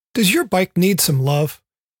Does your bike need some love?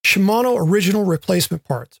 Shimano original replacement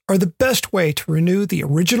parts are the best way to renew the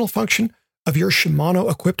original function of your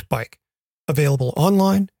Shimano equipped bike. Available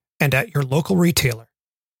online and at your local retailer.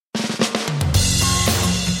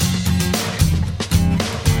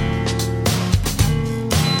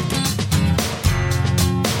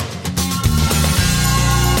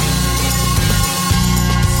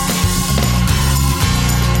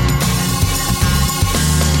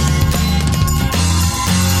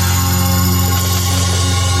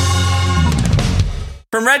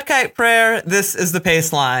 From Red Kite Prayer, this is The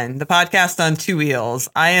Pace Line, the podcast on two wheels.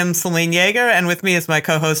 I am Selene Yeager, and with me is my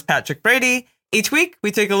co-host Patrick Brady. Each week,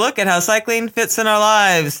 we take a look at how cycling fits in our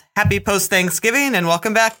lives. Happy post-Thanksgiving, and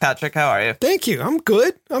welcome back, Patrick. How are you? Thank you. I'm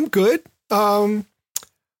good. I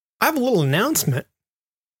have a little announcement.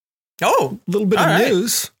 Oh, a little bit of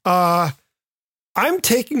news. I'm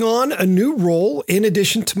taking on a new role in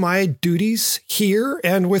addition to my duties here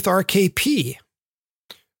and with RKP.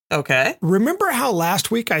 Okay. Remember how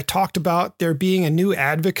last week I talked about there being a new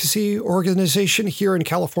advocacy organization here in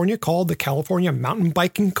California called the California Mountain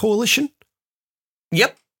Biking Coalition?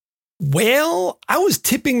 Yep. Well, I was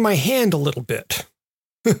tipping my hand a little bit.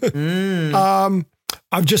 I've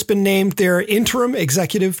just been named their interim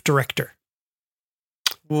executive director.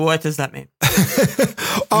 What does that mean?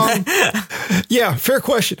 Yeah, fair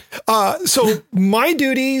question. So my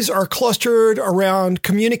duties are clustered around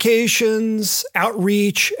communications,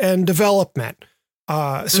 outreach, and development.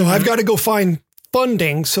 I've got to go find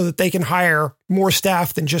funding so that they can hire more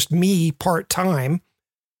staff than just me part-time.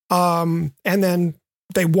 And then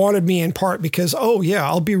they wanted me in part because,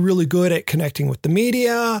 I'll be really good at connecting with the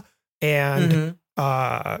media and,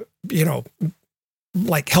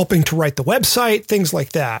 like helping to write the website, things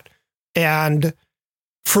like that. And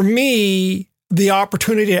for me, the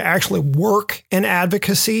opportunity to actually work in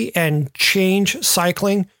advocacy and change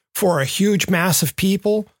cycling for a huge mass of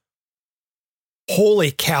people.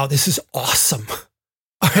 Holy cow, this is awesome.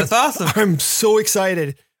 That's awesome. I'm so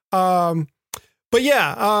excited. Now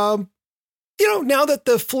that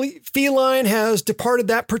the feline has departed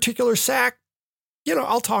that particular sack,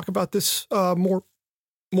 I'll talk about this more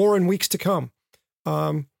in weeks to come.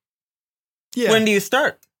 When do you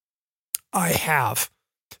start? I have.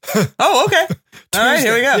 Oh, okay. All right,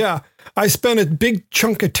 here we go. Yeah. I spent a big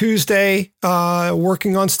chunk of Tuesday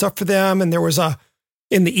working on stuff for them. And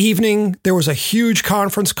in the evening, there was a huge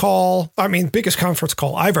conference call. I mean, biggest conference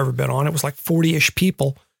call I've ever been on. It was like 40-ish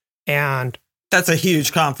people. And that's a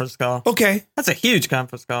huge conference call. Okay. That's a huge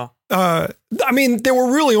conference call. There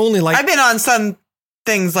were really only I've been on some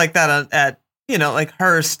things like that at like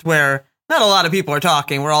Hearst, where not a lot of people are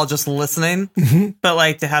talking. We're all just listening. Mm-hmm. But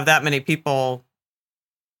like to have that many people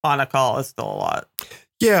on a call is still a lot.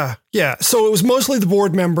 Yeah. Yeah. So it was mostly the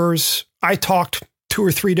board members. I talked 2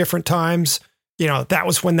 or 3 different times. That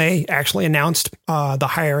was when they actually announced the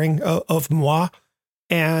hiring of moi.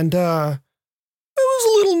 And I was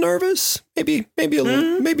a little nervous, maybe a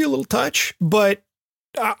little touch, but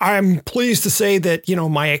I'm pleased to say that,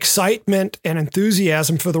 my excitement and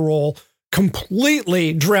enthusiasm for the role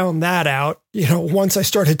completely drowned that out. Once I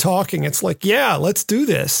started talking, it's like, yeah, let's do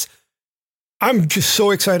this. I'm just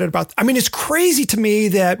so excited about, it's crazy to me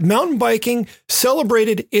that mountain biking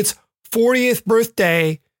celebrated its 40th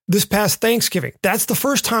birthday this past Thanksgiving. That's the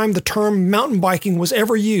first time the term mountain biking was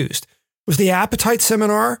ever used. It was the Appetite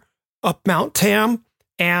Seminar up Mount Tam.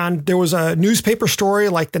 And there was a newspaper story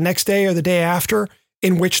like the next day or the day after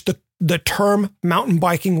in which the term mountain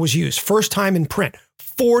biking was used. First time in print.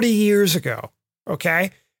 40 years ago,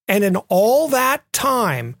 okay? And in all that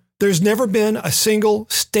time, there's never been a single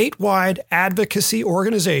statewide advocacy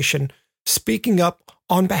organization speaking up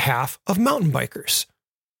on behalf of mountain bikers.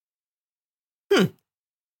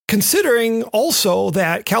 Considering also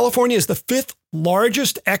that California is the 5th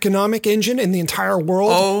largest economic engine in the entire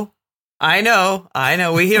world. Oh, I know.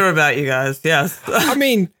 We hear about you guys. Yes.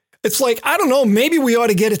 It's like, I don't know, maybe we ought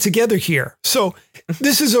to get it together here. So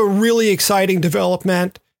this is a really exciting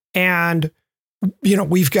development. And,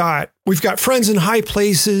 we've got friends in high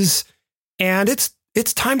places, and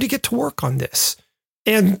it's time to get to work on this.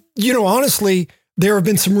 And, honestly, there have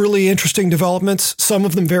been some really interesting developments, some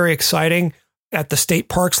of them very exciting at the state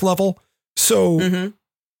parks level. So,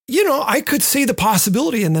 I could see the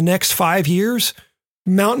possibility in the next 5 years,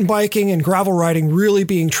 mountain biking and gravel riding really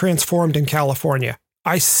being transformed in California.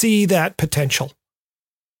 I see that potential.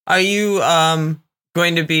 Are you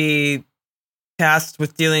going to be tasked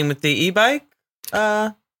with dealing with the e-bike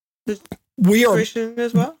situation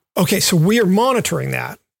as well? Okay, so we are monitoring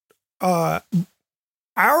that. Our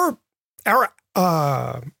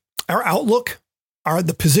outlook,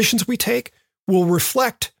 the positions we take will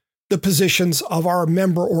reflect the positions of our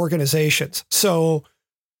member organizations. So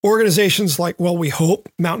organizations like, well, we hope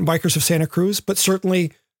Mountain Bikers of Santa Cruz, but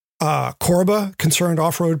certainly Corba, Concerned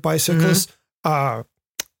Off-Road Bicyclists, STIMBA,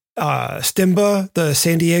 the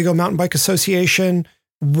San Diego Mountain Bike Association,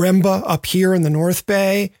 REMBA up here in the North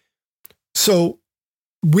Bay. So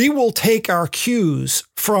we will take our cues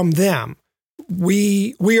from them.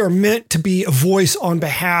 We are meant to be a voice on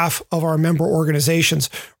behalf of our member organizations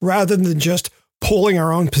rather than just pulling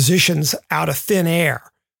our own positions out of thin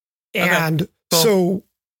air. And so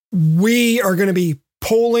we are going to be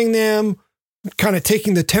polling them, kind of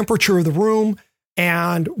taking the temperature of the room.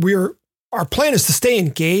 And our plan is to stay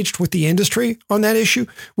engaged with the industry on that issue.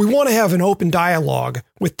 We want to have an open dialogue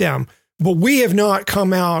with them, but we have not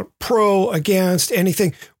come out pro against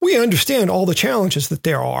anything. We understand all the challenges that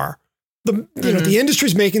there are. The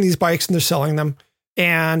industry's making these bikes and they're selling them.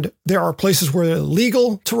 And there are places where they're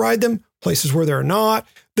legal to ride them, places where they're not.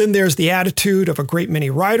 Then there's the attitude of a great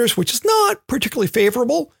many riders, which is not particularly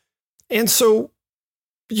favorable. And so,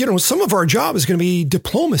 some of our job is going to be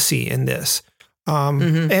diplomacy in this,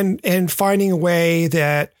 and finding a way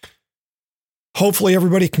that hopefully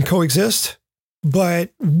everybody can coexist.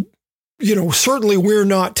 But, certainly we're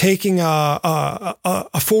not taking a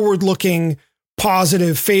forward-looking,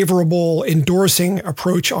 positive, favorable, endorsing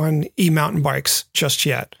approach on e-mountain bikes just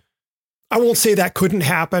yet. I won't say that couldn't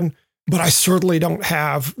happen, but I certainly don't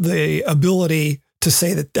have the ability to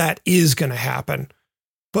say that is going to happen.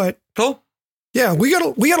 But cool. Yeah, we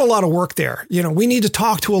got a lot of work there. We need to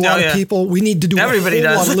talk to a lot of people. We need to do Everybody a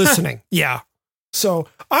whole does. lot of listening. Yeah. So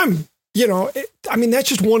that's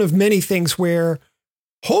just one of many things where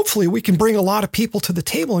hopefully we can bring a lot of people to the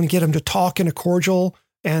table and get them to talk in a cordial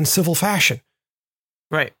and civil fashion.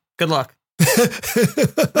 Right. Good luck.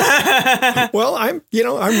 Well, I'm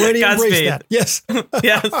ready to embrace that. Yes.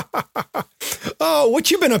 Yes. Oh, what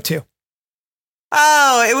you been up to?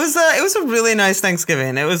 Oh, it was a really nice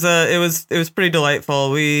Thanksgiving. It was pretty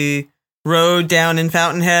delightful. We rode down in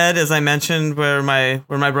Fountainhead, as I mentioned, where my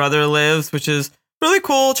brother lives, which is really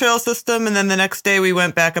cool trail system. And then the next day we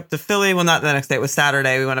went back up to Philly. Well, not the next day, it was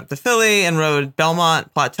Saturday. We went up to Philly and rode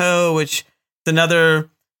Belmont Plateau, which is another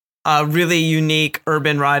really unique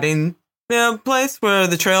urban riding place where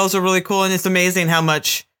the trails are really cool. And it's amazing how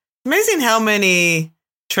many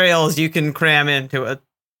trails you can cram into a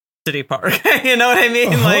city park. You know what I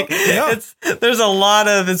mean? There's a lot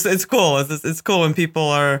of, it's cool. It's cool when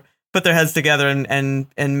people put their heads together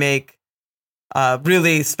and make a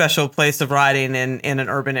really special place of riding in an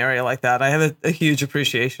urban area like that. I have a huge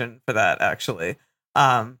appreciation for that, actually.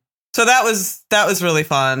 So that was really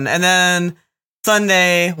fun. And then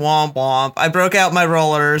Sunday, womp womp, I broke out my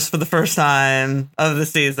rollers for the first time of the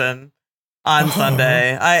season on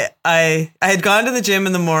Sunday. I had gone to the gym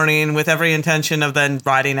in the morning with every intention of then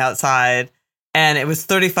riding outside, and it was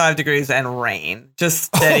 35 degrees and rain, just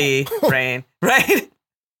steady rain, right?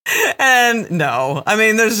 And no, I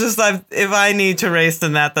mean, there's just, if I need to race,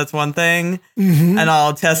 then that's one thing, and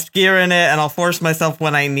I'll test gear in it, and I'll force myself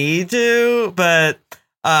when I need to, but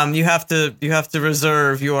you have to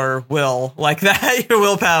reserve your will like that, your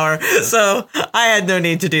willpower. So I had no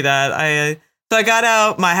need to do that. So I got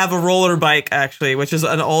out. I have a roller bike, actually, which is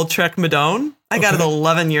an old Trek Madone. I got it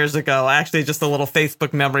 11 years ago. Actually, just a little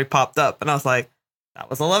Facebook memory popped up, and I was like, that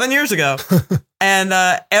was 11 years ago. And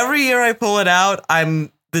every year I pull it out,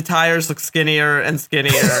 the tires look skinnier and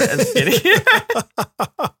skinnier and skinnier.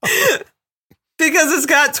 Because it's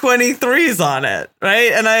got 23s on it,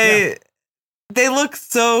 right? And they look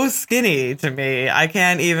so skinny to me. I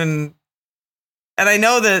can't even, and I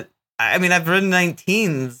know that, I've ridden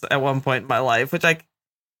 19s at one point in my life, which I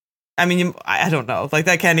don't know,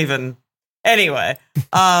 that can't even, anyway.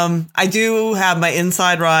 I do have my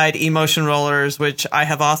inside ride emotion rollers, which I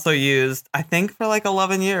have also used, I think, for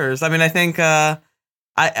 11 years. I think,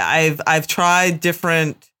 I've tried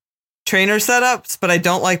different trainer setups, but I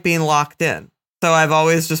don't like being locked in. So I've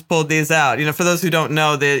always just pulled these out. For those who don't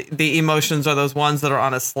know, the emotions are those ones that are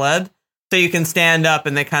on a sled. So you can stand up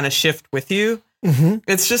and they kind of shift with you. Mm-hmm.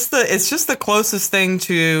 It's just the closest thing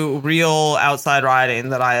to real outside riding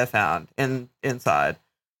that I have found inside.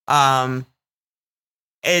 And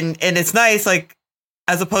it's nice,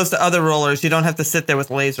 as opposed to other rollers, you don't have to sit there with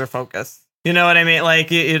laser focus. You know what I mean?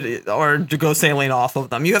 Or to go sailing off of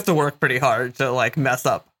them. You have to work pretty hard to mess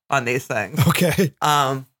up on these things. Okay.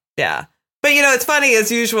 Yeah. But, it's funny,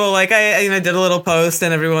 as usual, I did a little post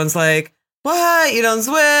and everyone's like, what? You don't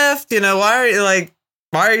Zwift?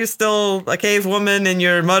 Why are you still a cave woman in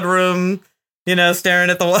your mudroom, staring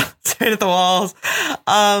at the walls?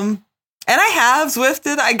 And I have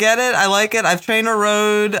Zwifted. I get it. I like it. I've trainer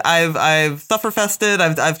rode. I've sufferfested.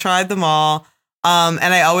 I've tried them all.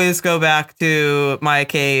 And I always go back to my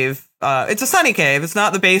cave. It's a sunny cave. It's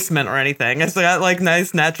not the basement or anything. It's got like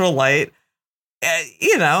nice natural light,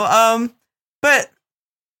 but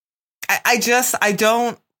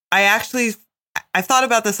I've thought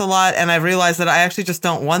about this a lot, and I realized that I actually just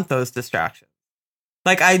don't want those distractions.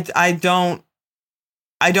 Like I don't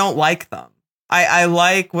like them. I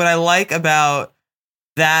like what I like about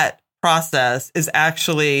that process is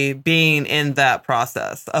actually being in that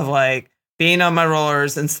process of like being on my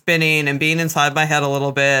rollers and spinning and being inside my head a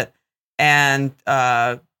little bit and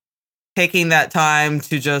taking that time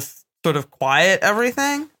to just sort of quiet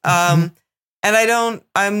everything. And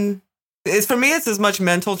for me, it's as much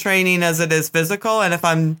mental training as it is physical. And if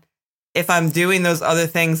I'm doing those other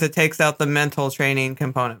things, it takes out the mental training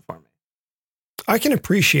component for me. I can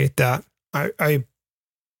appreciate that. I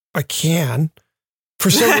can. For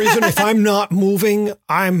some reason, if I'm not moving,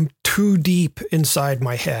 I'm too deep inside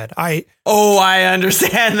my head. I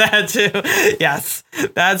understand that too. Yes,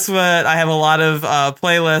 that's what I have a lot of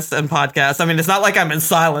playlists and podcasts. I mean, it's not like I'm in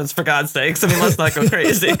silence, for God's sakes. I mean, let's not go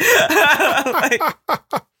crazy.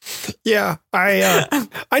 Yeah,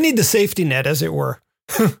 I need the safety net, as it were.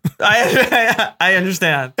 I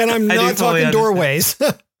understand. And I'm not talking doorways.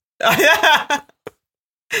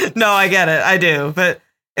 No, I get it. I do. But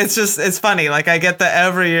it's funny. Like I get that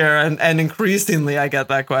every year and increasingly I get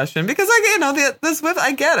that question because the Zwift,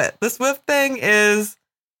 I get it. The Zwift thing it's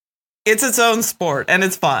its own sport and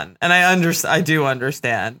it's fun. And I do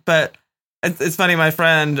understand. But it's funny. My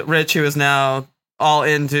friend Rich, who is now all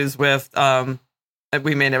into Zwift,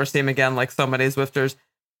 we may never see him again, like so many Zwifters.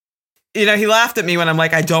 He laughed at me when I'm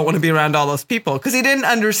like, I don't want to be around all those people because he didn't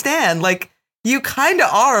understand. Like, you kind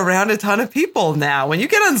of are around a ton of people now. When you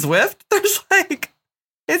get on Zwift, there's like,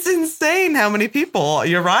 it's insane how many people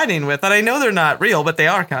you're riding with. And I know they're not real, but they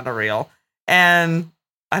are kind of real. And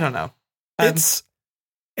I don't know. It's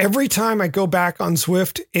every time I go back on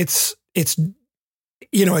Zwift, it's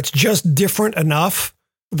just different enough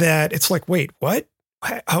that it's like, wait, what?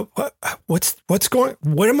 What's going?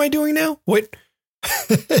 What am I doing now? What?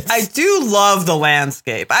 I do love the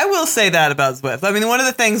landscape. I will say that about Zwift. I mean, one of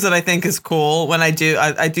the things that I think is cool when I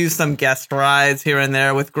do some guest rides here and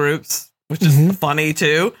there with groups, which is funny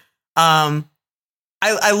too. I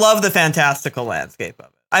love the fantastical landscape of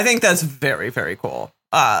it. I think that's very, very cool.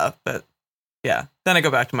 But yeah, then I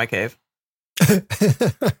go back to my cave.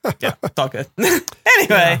 Yeah, it's all good.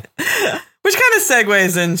 Anyway, which kind of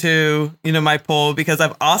segues into, my poll, because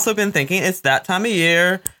I've also been thinking it's that time of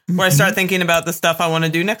year where I start thinking about the stuff I want to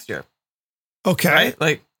do next year. Okay. Right?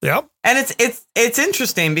 Like, yep. And it's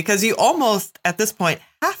interesting because you almost at this point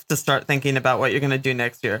have to start thinking about what you're going to do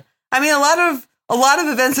next year. I mean, a lot of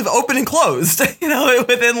events have opened and closed,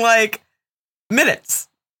 within like minutes.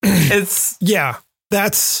 It's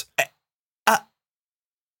that's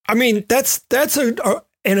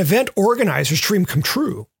an event organizer's dream come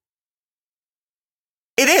true.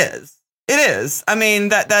 It is. I mean,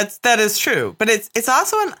 that is true, but it's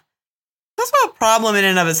also a problem in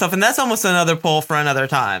and of itself. And that's almost another poll for another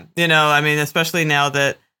time. I mean, especially now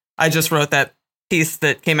that I just wrote that piece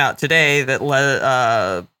that came out today that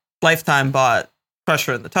Lifetime bought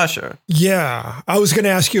Pressure in the Tusher. Yeah. I was going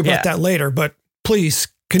to ask you about that later, but please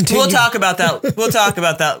continue. We'll talk about that. We'll talk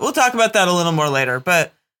about that a little more later.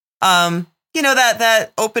 But,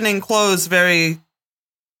 that open and close very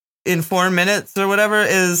in 4 minutes or whatever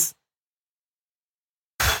is,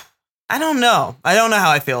 I don't know. I don't know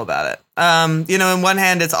how I feel about it. In one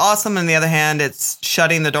hand, it's awesome. On the other hand, it's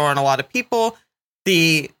shutting the door on a lot of people.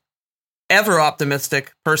 The ever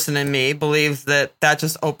optimistic person in me believes that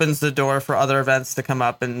just opens the door for other events to come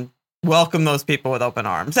up and welcome those people with open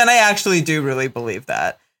arms. And I actually do really believe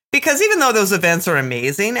that, because even though those events are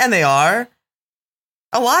amazing, and they are,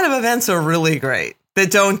 a lot of events are really great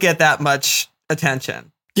that don't get that much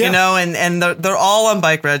attention, and they're all on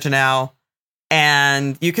Bike Reg now.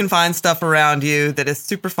 And you can find stuff around you that is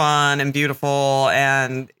super fun and beautiful.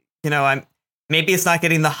 And, maybe it's not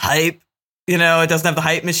getting the hype, it doesn't have the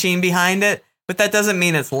hype machine behind it, but that doesn't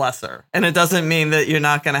mean it's lesser. And it doesn't mean that you're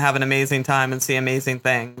not going to have an amazing time and see amazing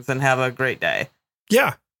things and have a great day.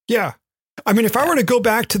 Yeah. Yeah. I mean, if I were to go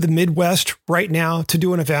back to the Midwest right now to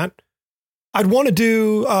do an event, I'd want to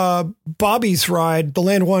do Bobby's ride, the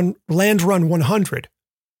Land Run 100.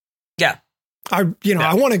 Yeah. I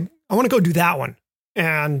want to go do that one.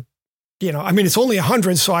 And, it's only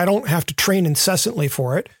 100, so I don't have to train incessantly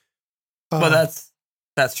for it. Well,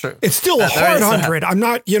 that's true. It's still a hard 100. I'm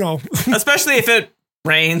not, especially if it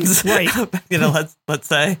rains, right? let's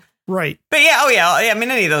say. Right. But yeah, I mean,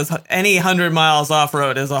 any 100 miles off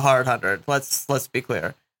road is a hard 100. Let's be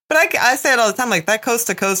clear. But I say it all the time, like that coast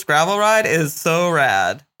to coast gravel ride is so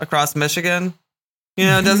rad across Michigan. You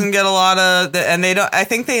know, it doesn't get a lot of, and I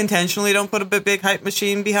think they intentionally don't put a big hype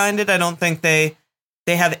machine behind it. I don't think they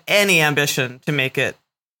have any ambition to make it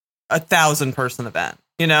 1,000 person event.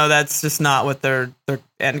 You know, that's just not what their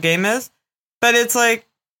end game is. But it's like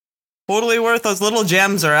totally worth, those little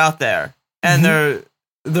gems are out there, and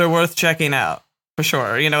they're worth checking out for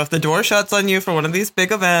sure. You know, if the door shuts on you for one of these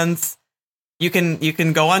big events, you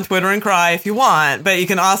can go on Twitter and cry if you want, but you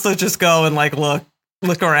can also just go and like look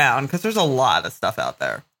around, because there's a lot of stuff out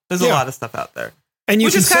there. There's a lot of stuff out there. And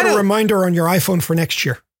you can set a reminder on your iPhone for next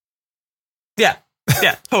year. Yeah.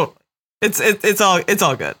 Yeah, totally. It's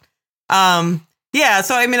all good. Yeah,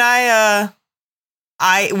 so I mean,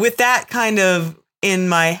 I with that kind of in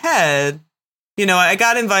my head, you know, I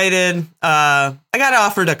got invited, I got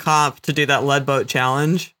offered a comp to do that lead boat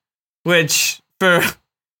challenge, which for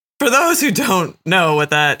those who don't know what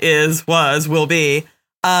that will be,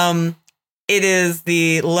 it is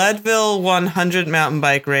the Leadville 100 mountain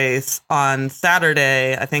bike race on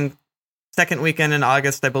Saturday, I think second weekend in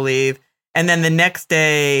August, I believe. And then the next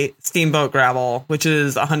day, Steamboat Gravel, which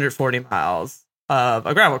is 140 miles of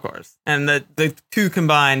a gravel course. And the two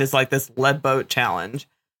combined is like this lead boat challenge.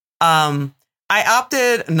 I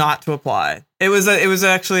opted not to apply. It was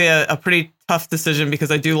actually a pretty tough decision,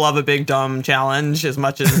 because I do love a big dumb challenge as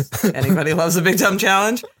much as anybody loves a big dumb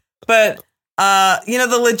challenge. But, you know,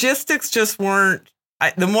 the logistics just weren't,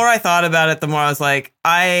 the more I thought about it, the more I was like,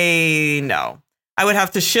 I would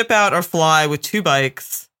have to ship out or fly with 2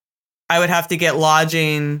 bikes. I would have to get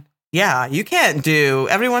lodging. Yeah, you can't do.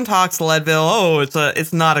 Everyone talks Leadville. Oh,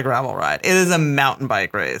 it's not a gravel ride. It is a mountain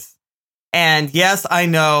bike race. And yes, I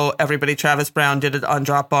know everybody. Travis Brown did it on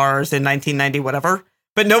drop bars in 1990, whatever.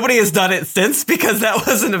 But nobody has done it since, because that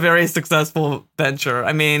wasn't a very successful venture.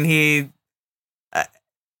 I mean,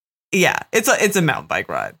 it's a mountain bike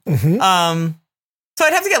ride. So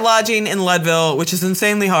I'd have to get lodging in Leadville, which is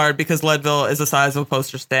insanely hard, because Leadville is the size of a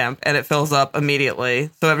poster stamp and it fills up immediately.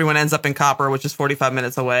 So everyone ends up in Copper, which is 45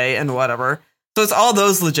 minutes away and whatever. So it's all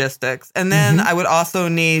those logistics. And then I would also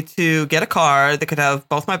need to get a car that could have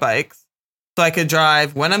both my bikes, so I could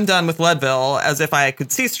drive when I'm done with Leadville as if I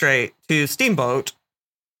could see straight to Steamboat,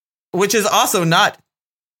 which is also not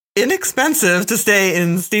inexpensive to stay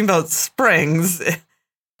in Steamboat Springs.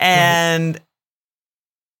 And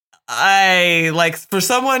I like, for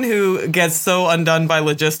someone who gets so undone by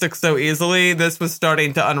logistics so easily, this was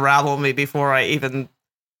starting to unravel me before I even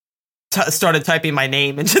started typing my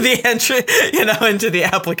name into the entry, into the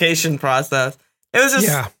application process. It was just,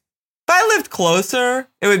 if I lived closer,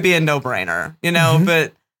 it would be a no brainer,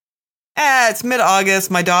 but it's mid-August.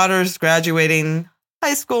 My daughter's graduating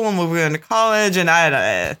high school and we're going to college, and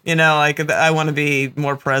I want to be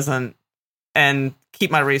more present and keep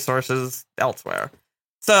my resources elsewhere.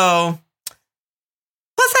 So,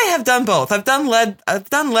 plus I have done both. I've done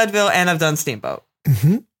Leadville and I've done Steamboat.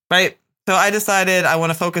 Right? So I decided I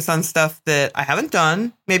want to focus on stuff that I haven't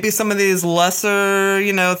done. Maybe some of these lesser,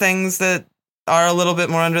 things that are a little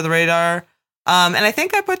bit more under the radar. And I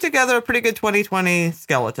think I put together a pretty good 2020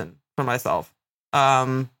 skeleton for myself.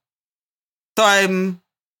 So I'm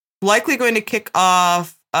likely going to kick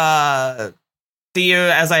off the year,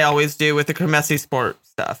 as I always do, with the Kermesse Sport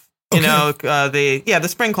stuff. Okay. The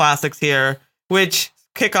spring classics here, which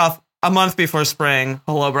kick off a month before spring.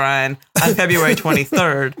 Hello, Brian, on February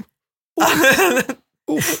 23rd.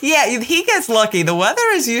 Yeah, he gets lucky. The weather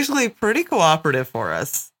is usually pretty cooperative for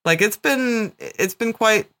us. Like it's been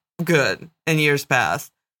quite good in years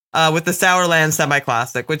past. With the Sourland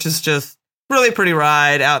Semi-Classic, which is just really pretty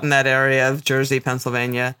ride out in that area of Jersey,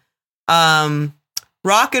 Pennsylvania.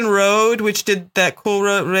 Rock and Road, which did that cool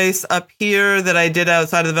race up here that I did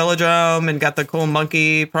outside of the Velodrome and got the cool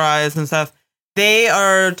monkey prize and stuff. They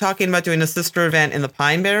are talking about doing a sister event in the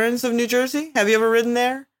Pine Barrens of New Jersey. Have you ever ridden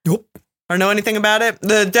there? Nope. Or know anything about it?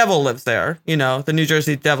 The Devil lives there. The New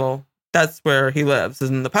Jersey Devil. That's where he lives, is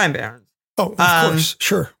in the Pine Barrens. Oh, of course.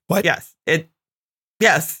 Sure. What? Yes.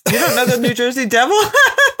 Yes. You don't know the New Jersey Devil?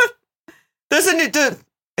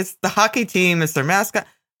 It's the hockey team. It's their mascot.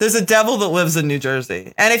 There's a devil that lives in New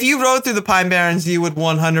Jersey. And if you rode through the Pine Barrens, you would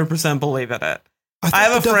 100% believe in it. I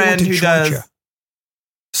have a friend who does.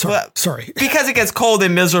 Sorry. Because it gets cold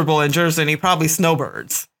and miserable in Jersey, and he probably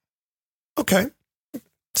snowbirds. Okay.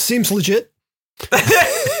 Seems legit.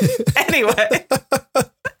 Anyway.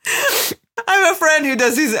 I have a friend who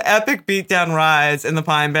does these epic beatdown rides in the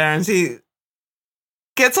Pine Barrens. He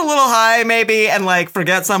gets a little high, maybe, and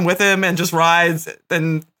forgets I'm with him and just rides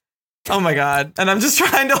and Oh my God. And I'm just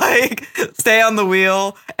trying to like stay on the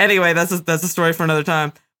wheel. Anyway, that's a story for another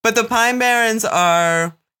time. But the Pine Barrens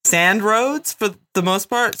are sand roads for the most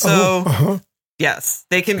part. So yes,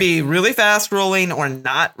 they can be really fast rolling or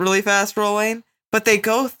not really fast rolling, but they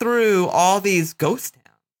go through all these ghost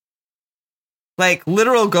towns, like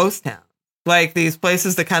literal ghost towns, like these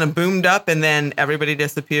places that kind of boomed up and then everybody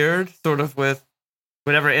disappeared sort of with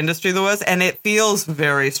whatever industry there was. And it feels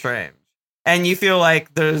very strange. And you feel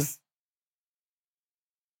like there's,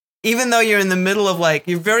 even though you're in the middle of like,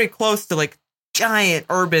 you're very close to like giant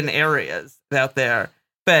urban areas out there,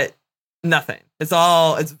 but nothing. It's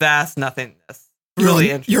vast nothingness. Really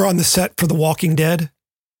interesting. You're on the set for The Walking Dead?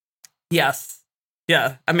 Yes.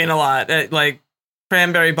 Yeah. I mean, a lot. Like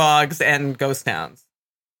cranberry bogs and ghost towns.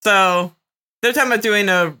 So they're talking about doing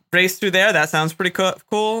a race through there. That sounds pretty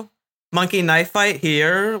cool. Monkey Knife Fight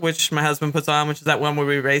here, which my husband puts on, which is that one where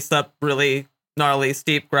we race up really gnarly,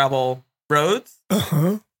 steep gravel roads.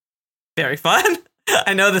 Very fun.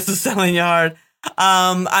 I know this is selling you hard.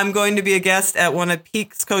 I'm going to be a guest at one of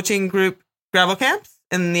Peak's coaching group gravel camps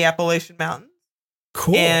in the Appalachian Mountains.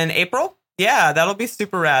 Cool. In April. Yeah, that'll be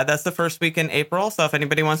super rad. That's the first week in April. So if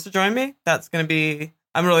anybody wants to join me,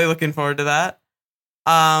 I'm really looking forward to that.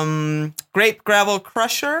 Grape Gravel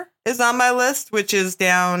Crusher is on my list, which is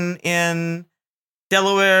down in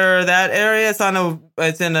Delaware, that area.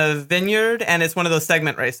 It's in a vineyard, and it's one of those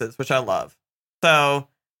segment races, which I love. So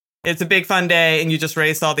it's a big fun day, and you just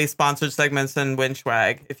race all these sponsored segments and win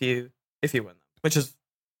swag if you win them, which is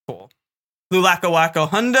cool. Lulakawako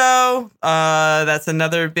Hundo, that's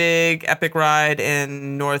another big epic ride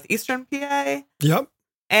in northeastern PA. Yep.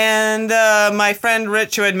 And my friend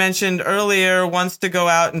Rich, who had mentioned earlier, wants to go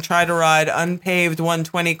out and try to ride unpaved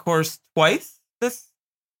 120 course twice. He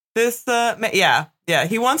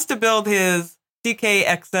wants to build his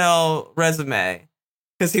DKXL resume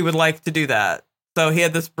because he would like to do that. So he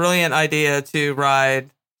had this brilliant idea to ride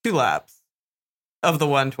 2 laps of the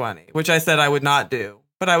 120, which I said I would not do,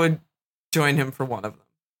 but I would join him for one of them.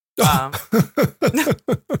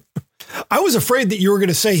 I was afraid that you were going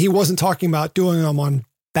to say he wasn't talking about doing them on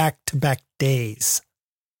back-to-back days.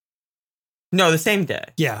 No, the same day.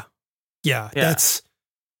 Yeah. That's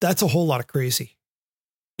a whole lot of crazy.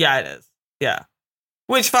 Yeah, it is. Yeah.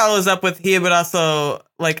 Which follows up with he would also,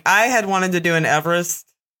 like, I had wanted to do an Everest.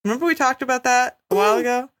 Remember we talked about that a while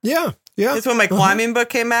ago? Yeah. It's when my climbing book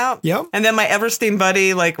came out. Yep. And then my Everesting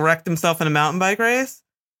buddy, like, wrecked himself in a mountain bike race.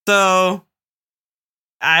 So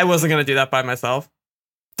I wasn't going to do that by myself.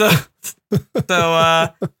 So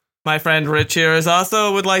my friend Rich here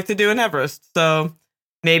would like to do an Everest. So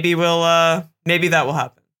maybe maybe that will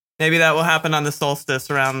happen. Maybe that will happen on the solstice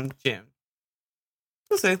around June.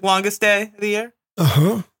 We'll see. Longest day of the year.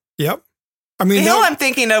 Yep. I mean, the hill I'm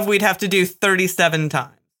thinking of, we'd have to do 37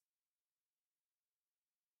 times.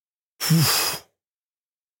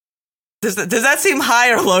 Does that seem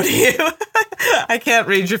high or low to you? I can't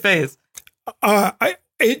read your face.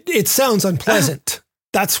 It sounds unpleasant.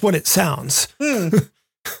 That's what it sounds.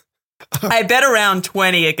 I bet around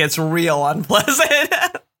 20 it gets real unpleasant.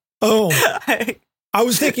 I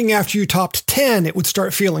was thinking after you topped 10, it would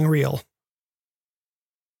start feeling real.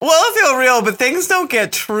 Well, it'll feel real, but things don't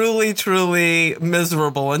get truly, truly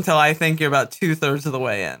miserable until I think you're about 2/3 of the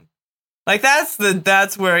way in. Like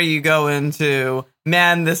that's where you go into,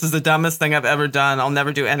 man, this is the dumbest thing I've ever done. I'll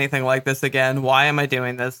never do anything like this again. Why am I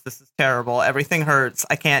doing this? This is terrible. Everything hurts.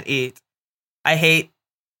 I can't eat. I hate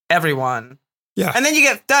everyone. Yeah. And then you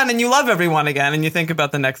get done and you love everyone again and you think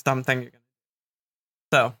about the next dumb thing you're going to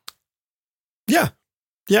do. So. Yeah.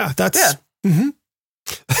 Yeah. That's. Yeah. Mm-hmm.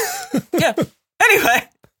 Yeah. Anyway.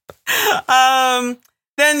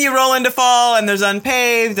 Then you roll into fall and there's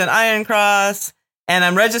Unpaved and Iron Cross. And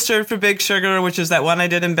I'm registered for Big Sugar, which is that one I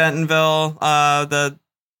did in Bentonville, the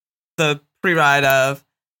pre-ride of.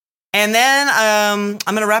 And then I'm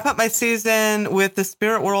going to wrap up my season with the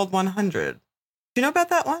Spirit World 100. Do you know about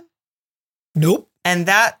that one? Nope. And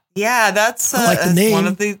that's I like the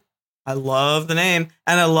name. I love the name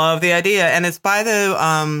and I love the idea. And it's by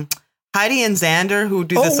the Heidi and Xander who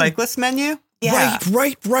do the cyclist menu. Yeah.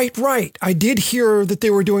 Right. I did hear that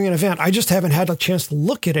they were doing an event. I just haven't had a chance to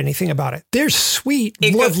look at anything about it. They're sweet,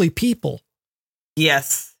 lovely people.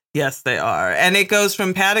 Yes, they are. And it goes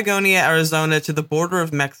from Patagonia, Arizona to the border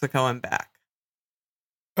of Mexico and back.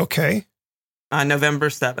 Okay. On November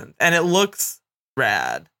 7th. And it looks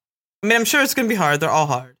rad. I mean, I'm sure it's going to be hard. They're all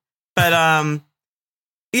hard. But,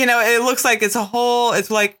 it looks like it's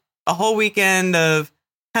like a whole weekend of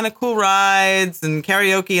kind of cool rides and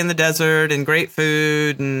karaoke in the desert and great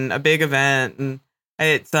food and a big event. And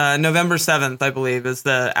it's November 7th, I believe, is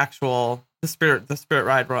the Spirit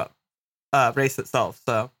Ride race itself.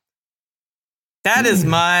 So that's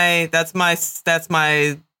my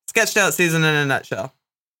sketched out season in a nutshell.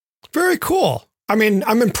 Very cool. I mean,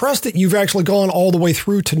 I'm impressed that you've actually gone all the way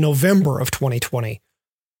through to November of 2020.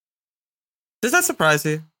 Does that surprise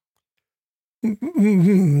you?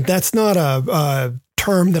 That's not a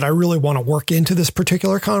term that I really want to work into this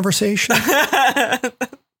particular conversation.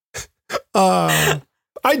 I'm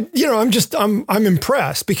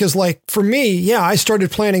impressed because, like, for me, yeah, I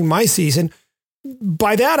started planning my season.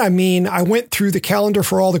 By that, I mean, I went through the calendar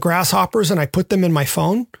for all the grasshoppers and I put them in my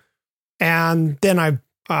phone. And then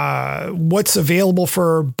what's available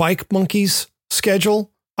for Bike Monkey's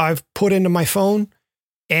schedule, I've put into my phone,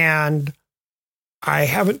 and I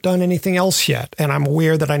haven't done anything else yet. And I'm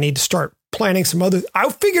aware that I need to start planning some other. I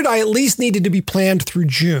figured I at least needed to be planned through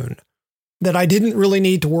June, that I didn't really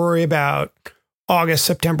need to worry about August,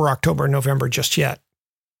 September, October, November just yet.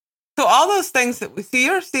 So all those things that we see,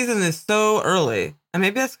 your season is so early, and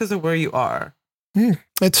maybe that's because of where you are.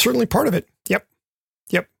 It's certainly part of it. Yep.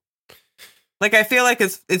 Like, I feel like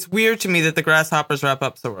it's weird to me that the grasshoppers wrap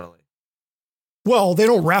up so early. Well, they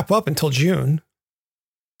don't wrap up until June.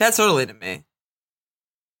 That's early to me.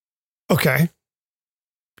 Okay.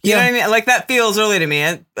 You know what I mean? Like, that feels early to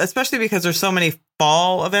me, especially because there's so many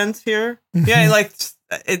fall events here. Mm-hmm. Yeah, like,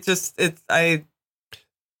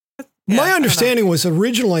 my understanding was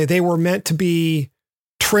originally they were meant to be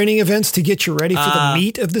training events to get you ready for the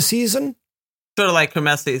meat of the season. Sort of like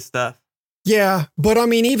Kermesse stuff. Yeah, but I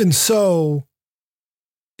mean, even so,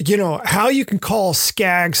 how you can call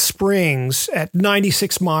Skaggs Springs at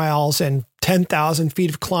 96 miles and 10,000 feet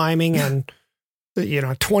of climbing and,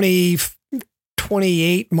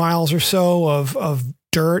 28 miles or so of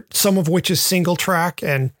dirt, some of which is single track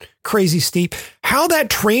and crazy steep. How that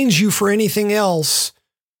trains you for anything else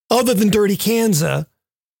other than Dirty Kansas,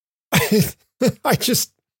 I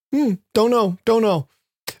just don't know.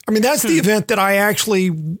 I mean, that's the event that I actually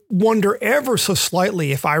wonder ever so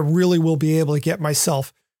slightly if I really will be able to get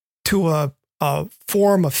myself to a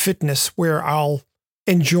form of fitness where I'll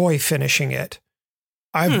enjoy finishing it.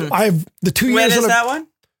 I've the 2 years. When is that one?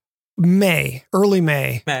 Early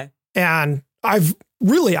May. And I've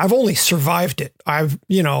only survived it.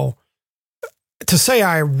 To say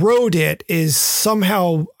I rode it is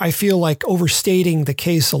somehow, I feel like, overstating the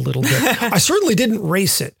case a little bit. I certainly didn't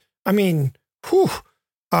race it. I mean,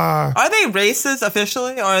 are they races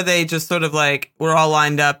officially, or are they just sort of like, we're all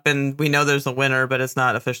lined up and we know there's a winner, but it's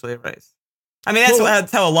not officially a race? I mean,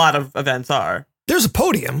 that's how a lot of events are. There's a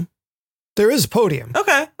podium. There is a podium.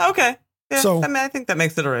 Okay. Yeah, so, I mean, I think that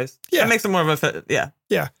makes it a race. Yeah. That makes it more of a, yeah.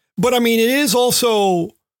 Yeah. But I mean, it is also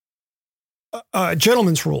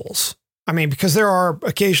gentleman's rules. I mean, because there are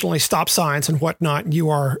occasionally stop signs and whatnot, and you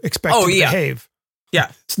are expected to behave.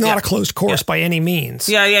 Yeah. It's not a closed course by any means.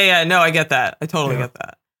 Yeah. No, I get that. I totally get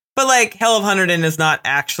that. But like, Hell of Hunterdon is not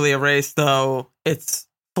actually a race, though. It's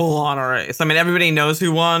full on a race. I mean, everybody knows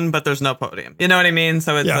who won, but there's no podium. You know what I mean?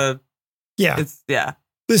 So it's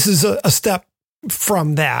This is a step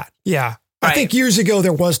from that. Yeah. Right. I think years ago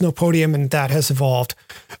there was no podium, and that has evolved.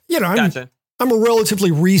 I'm a relatively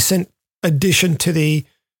recent addition to the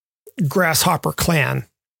Grasshopper clan.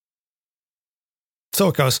 So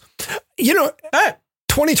it goes.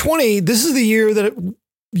 2020, this is the year that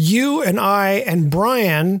you and I and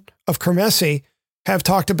Brian of Kermesse have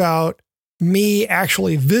talked about me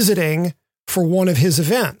actually visiting for one of his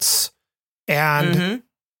events. And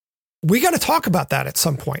we got to talk about that at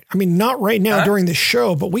some point. I mean, not right now during the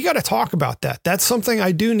show, but we got to talk about that. That's something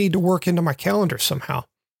I do need to work into my calendar somehow.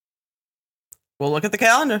 We'll look at the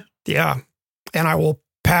calendar. Yeah. And I will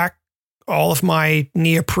pack all of my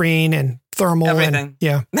neoprene and thermal. Everything.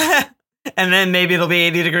 And then maybe it'll be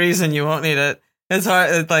 80 degrees and you won't need it. It's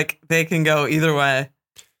hard. It's like, they can go either way.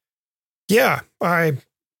 Yeah. I've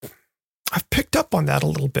picked up on that a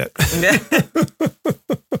little bit.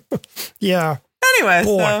 Yeah. Anyway,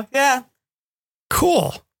 so yeah.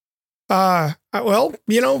 Cool. Well,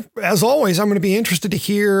 as always, I'm going to be interested to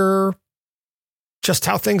hear just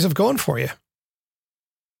how things have gone for you.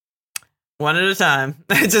 One at a time.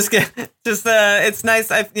 It's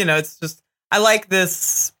nice. I like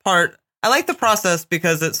this part. I like the process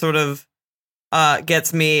because it sort of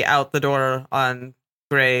gets me out the door on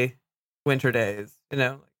gray winter days.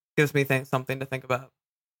 Gives me something to think about.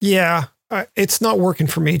 Yeah. It's not working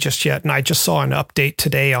for me just yet. And I just saw an update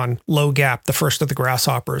today on Low Gap, the first of the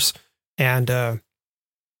grasshoppers. And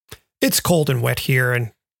it's cold and wet here.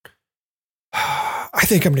 And I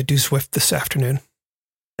think I'm going to do Zwift this afternoon.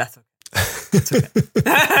 That's okay.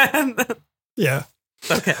 Yeah.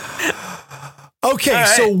 Okay. Okay. Right.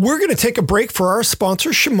 So we're going to take a break for our sponsor,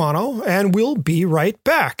 Shimano, and we'll be right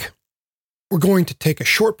back. we're going to take a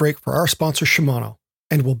short break for our sponsor, Shimano,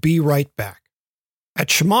 and we'll be right back. At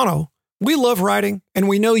Shimano, we love riding, and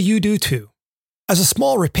we know you do too. As a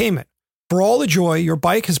small repayment for all the joy your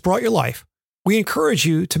bike has brought your life, we encourage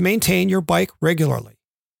you to maintain your bike regularly.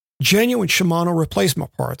 Genuine Shimano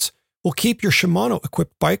replacement parts will keep your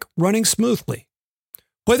Shimano-equipped bike running smoothly.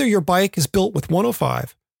 Whether your bike is built with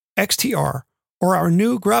 105, XTR, or our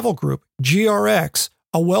new gravel group, GRX,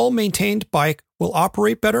 a well-maintained bike will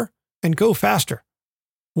operate better and go faster.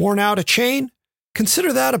 Worn out a chain?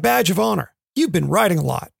 Consider that a badge of honor. You've been riding a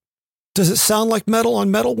lot. Does it sound like metal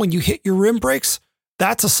on metal when you hit your rim brakes?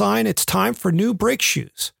 That's a sign it's time for new brake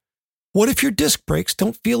shoes. What if your disc brakes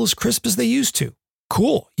don't feel as crisp as they used to?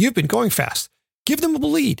 Cool, you've been going fast. Give them a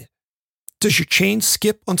bleed. Does your chain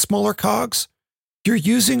skip on smaller cogs? You're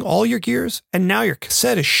using all your gears and now your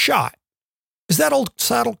cassette is shot. Is that old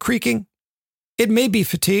saddle creaking? It may be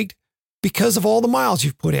fatigued because of all the miles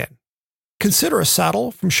you've put in. Consider a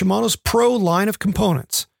saddle from Shimano's Pro line of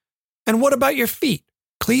components. And what about your feet?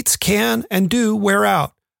 Cleats can and do wear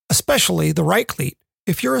out, especially the right cleat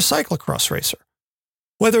if you're a cyclocross racer.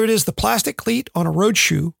 Whether it is the plastic cleat on a road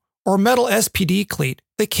shoe or metal SPD cleat,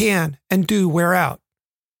 they can and do wear out.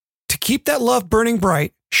 To keep that love burning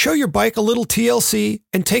bright, show your bike a little TLC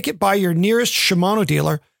and take it by your nearest Shimano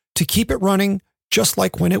dealer to keep it running just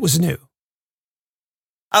like when it was new.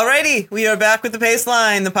 Alrighty, we are back with the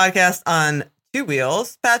Paceline, the podcast on two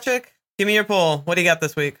wheels. Patrick, give me your poll. What do you got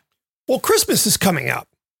this week? Well, Christmas is coming up,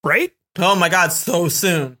 right? Oh my God, so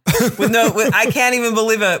soon. I can't even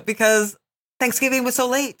believe it because Thanksgiving was so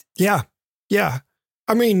late. Yeah.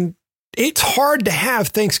 I mean, it's hard to have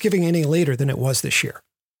Thanksgiving any later than it was this year.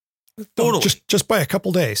 Totally. Just by a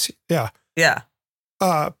couple days. Yeah. Yeah.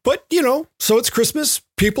 But, so it's Christmas.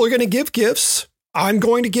 People are going to give gifts. I'm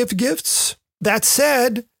going to give gifts. That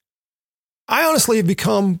said, I honestly have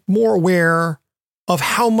become more aware of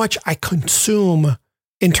how much I consume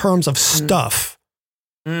in terms of stuff.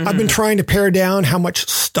 Mm-hmm. I've been trying to pare down how much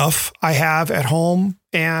stuff I have at home.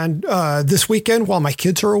 And this weekend, while my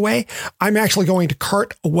kids are away, I'm actually going to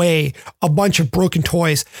cart away a bunch of broken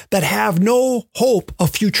toys that have no hope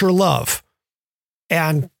of future love.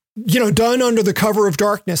 And, done under the cover of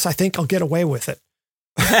darkness, I think I'll get away with it.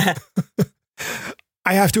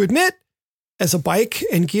 I have to admit, as a bike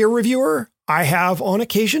and gear reviewer, I have on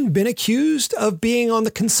occasion been accused of being on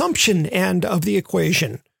the consumption end of the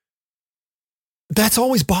equation. That's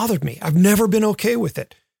always bothered me. I've never been okay with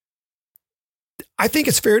it. I think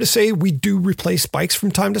it's fair to say we do replace bikes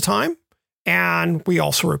from time to time. And we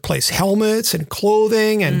also replace helmets and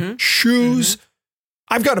clothing and shoes. Mm-hmm.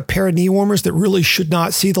 I've got a pair of knee warmers that really should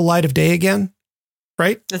not see the light of day again.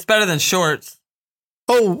 Right? It's better than shorts.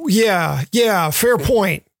 Oh, yeah. Fair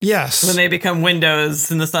point. Yes. When they become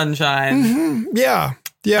windows in the sunshine. Mm-hmm. Yeah.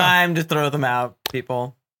 Time to throw them out,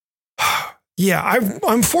 people. Yeah.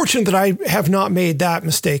 I'm fortunate that I have not made that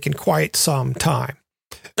mistake in quite some time.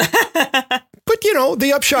 But,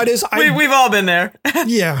 the upshot is we've all been there.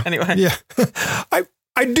 Yeah. Anyway. Yeah.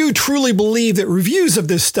 I do truly believe that reviews of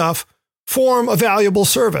this stuff form a valuable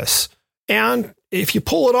service. And if you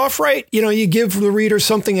pull it off right, you give the reader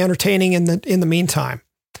something entertaining in the meantime.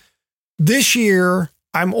 This year,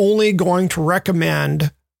 I'm only going to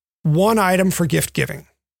recommend one item for gift giving.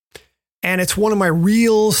 And it's one of my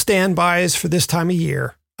real standbys for this time of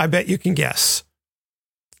year. I bet you can guess.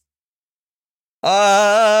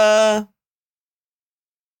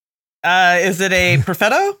 Is it a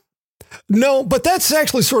Perfetto? No, but that's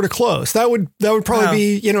actually sort of close. That would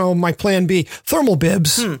probably be, my plan B. Thermal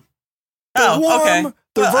bibs. They're warm, okay.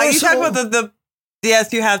 They're versatile. You talk about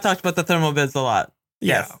yes, you have talked about the thermal bibs a lot.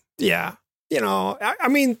 Yes. Yeah. I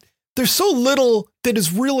mean, there's so little that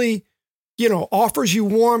is really, offers you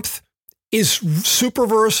warmth, is super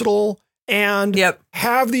versatile, and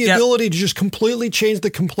have the ability to just completely change the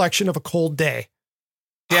complexion of a cold day.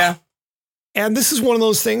 Yeah. And this is one of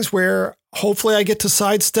those things where hopefully I get to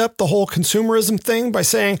sidestep the whole consumerism thing by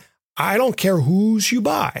saying, I don't care whose you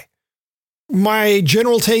buy. My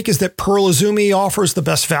general take is that Pearl Izumi offers the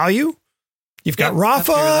best value. You've got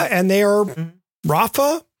Rafa, and they are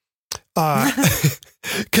Rafa.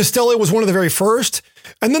 Castelli was one of the very first.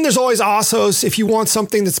 And then there's always Asos if you want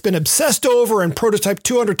something that's been obsessed over and prototyped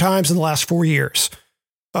 200 times in the last 4 years.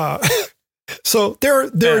 So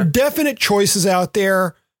there are definite choices out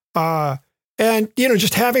there. And,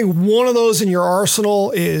 just having one of those in your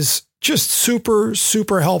arsenal is just super,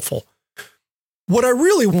 super helpful. What I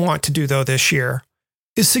really want to do, though, this year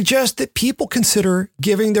is suggest that people consider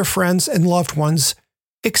giving their friends and loved ones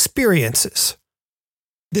experiences.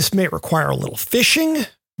 This may require a little fishing,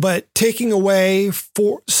 but taking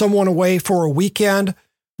someone away for a weekend,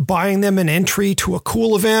 buying them an entry to a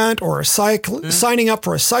cool event or signing up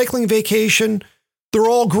for a cycling vacation. They're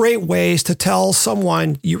all great ways to tell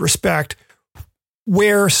someone you respect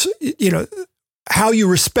where, how you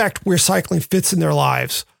respect where cycling fits in their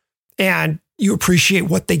lives and you appreciate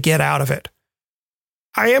what they get out of it.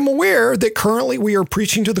 I am aware that currently we are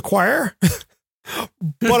preaching to the choir,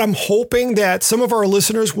 but I'm hoping that some of our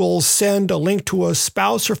listeners will send a link to a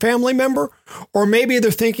spouse or family member, or maybe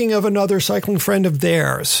they're thinking of another cycling friend of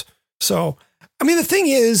theirs. So, I mean, the thing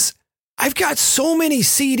is, I've got so many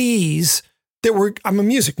CDs I'm a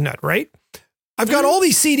music nut, right? I've got all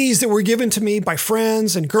these CDs that were given to me by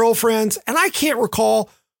friends and girlfriends, and I can't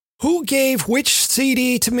recall who gave which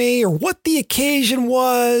CD to me or what the occasion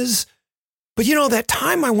was. But that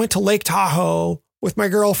time I went to Lake Tahoe with my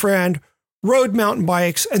girlfriend, rode mountain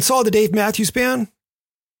bikes, and saw the Dave Matthews Band.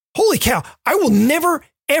 Holy cow. I will never,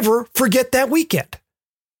 ever forget that weekend.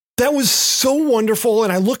 That was so wonderful.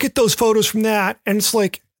 And I look at those photos from that, and it's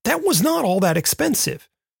like, that was not all that expensive.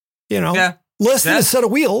 Less than a set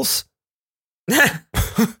of wheels. And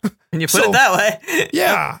you put it that way.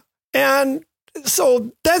 Yeah. And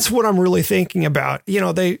so that's what I'm really thinking about.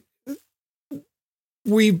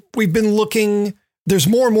 We've been looking, there's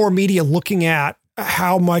more and more media looking at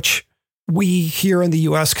how much we here in the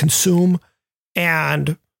US consume,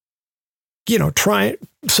 and,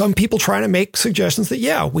 some people trying to make suggestions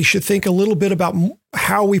that, we should think a little bit about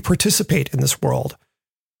how we participate in this world.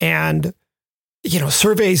 And,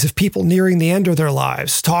 surveys of people nearing the end of their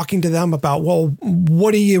lives, talking to them about, well,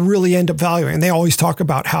 what do you really end up valuing? And they always talk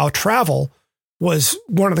about how travel was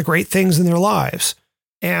one of the great things in their lives.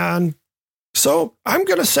 And so I'm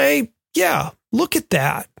going to say, look at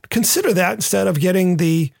that. Consider that instead of getting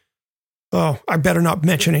I better not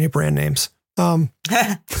mention any brand names. I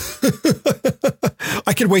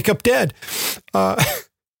could wake up dead.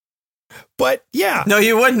 But yeah. No,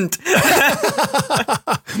 you wouldn't.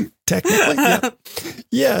 Technically, yeah.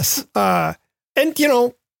 Yes. And,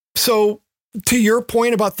 so to your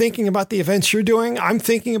point about thinking about the events you're doing, I'm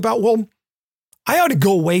thinking about, well, I ought to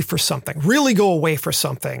go away for something, really go away for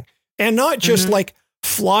something, and not just like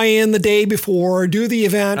fly in the day before, do the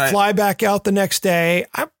event, fly back out the next day.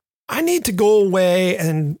 I need to go away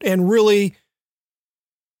and really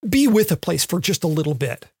be with a place for just a little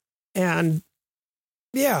bit. And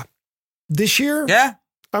this year,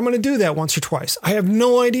 I'm going to do that once or twice. I have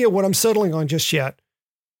no idea what I'm settling on just yet.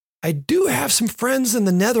 I do have some friends in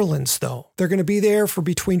the Netherlands, though. They're going to be there for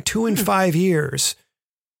between 2 and 5 years.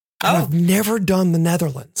 And I've never done the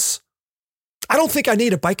Netherlands. I don't think I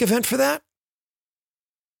need a bike event for that.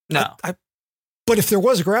 No. But if there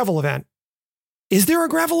was a gravel event, is there a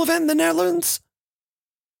gravel event in the Netherlands?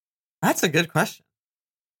 That's a good question.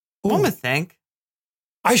 One would think.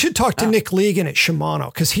 I should talk to Nick Legan at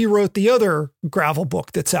Shimano, because he wrote the other gravel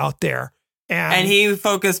book that's out there. And he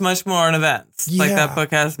focused much more on events. Like that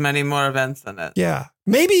book has many more events in it. Yeah.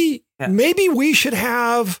 Maybe we should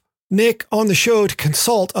have Nick on the show to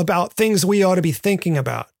consult about things we ought to be thinking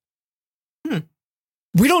about.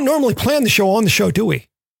 We don't normally plan the show on the show, do we?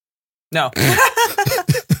 No.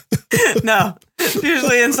 No. It's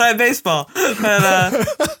usually inside baseball. But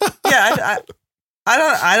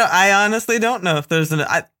I honestly don't know if there's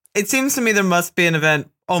it seems to me there must be an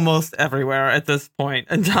event almost everywhere at this point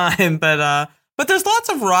in time, but there's lots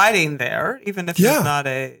of riding there, even if it's not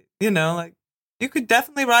you could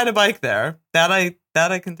definitely ride a bike there. That I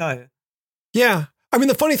can tell you. Yeah. I mean,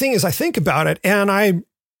 the funny thing is I think about it, and I,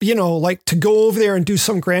 like to go over there and do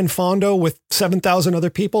some Grand Fondo with 7,000 other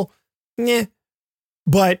people.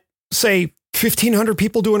 But say 1,500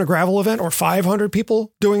 people doing a gravel event, or 500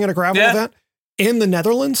 people doing a gravel event in the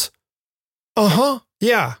Netherlands.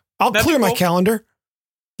 Yeah. I'll clear my calendar.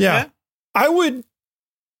 Yeah. I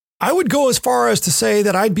would go as far as to say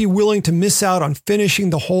that I'd be willing to miss out on finishing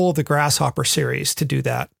the whole of the Grasshopper series to do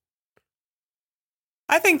that.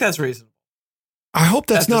 I think that's reasonable. I hope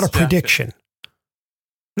that's not a prediction.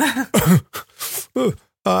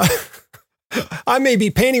 I may be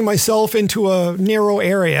painting myself into a narrow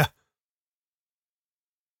area.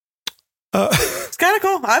 It's kind of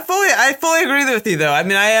cool. I fully agree with you, though. I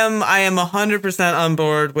mean, I am 100% on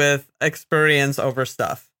board with experience over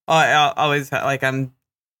stuff. I always I'm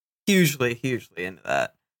hugely into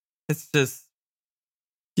that. It's just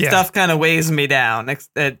stuff kind of weighs me down.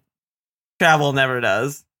 Travel never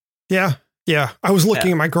does. Yeah. I was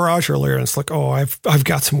looking at my garage earlier, and it's like, I've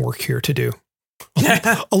got some work here to do.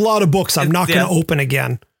 A lot of books I'm not going to open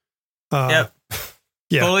again. Yep.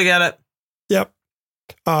 Totally get it. Yep.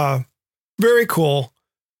 Very cool.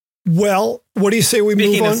 Well, what do you say we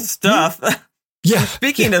move on? Speaking of stuff. Yeah.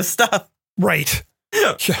 Speaking of stuff. Right.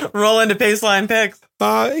 Roll into baseline picks.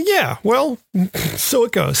 Yeah, well, so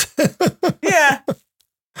it goes. Yeah.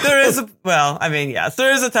 There is yes,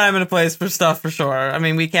 there is a time and a place for stuff for sure. I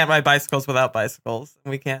mean, we can't ride bicycles without bicycles.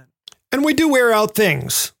 We can't. And we do wear out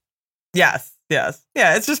things. Yes. Yeah,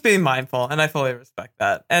 it's just being mindful, and I fully respect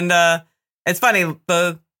that. And it's funny,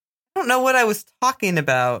 I don't know what I was talking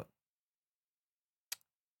about.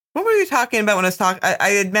 What were you talking about when I was talking? I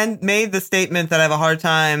had made the statement that I have a hard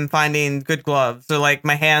time finding good gloves, or like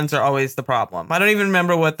my hands are always the problem. I don't even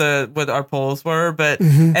remember what our polls were, but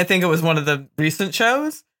I think it was one of the recent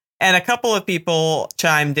shows. And a couple of people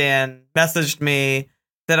chimed in, messaged me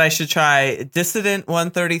that I should try Dissident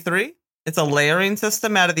 133. It's a layering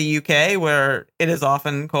system out of the UK where it is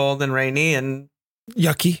often cold and rainy and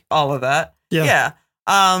yucky. All of that. Yeah.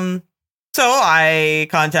 So I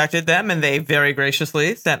contacted them, and they very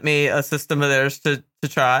graciously sent me a system of theirs to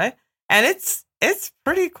try, and it's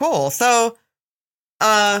pretty cool. So,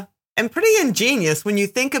 and pretty ingenious when you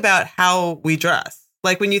think about how we dress.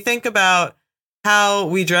 Like when you think about how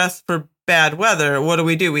we dress for bad weather, what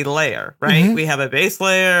do? We layer, right? Mm-hmm. We have a base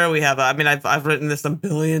layer. I've written this a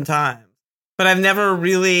billion times, but I've never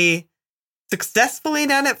really successfully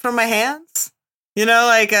done it for my hands.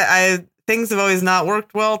 Things have always not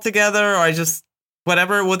worked well together, or I just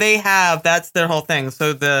whatever. Well, that's their whole thing.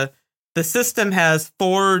 So the system has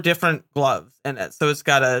 4 different gloves in it. So it's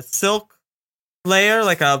got a silk layer,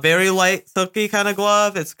 like a very light silky kind of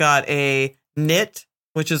glove. It's got a knit,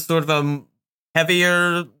 which is sort of a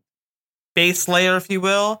heavier base layer, if you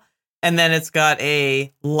will. And then it's got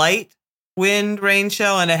a light wind rain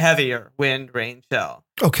shell and a heavier wind rain shell.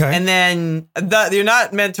 Okay. And then you're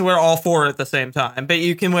not meant to wear all 4 at the same time, but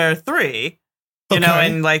you can wear 3, you know,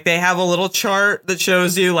 and like they have a little chart that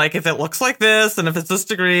shows you like if it looks like this and if it's this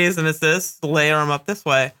degrees and it's this, layer them up this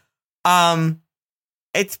way.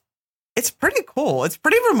 It's pretty cool. It's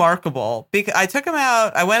pretty remarkable because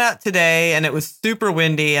I went out today and it was super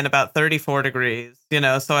windy and about 34 degrees,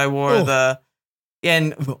 so I wore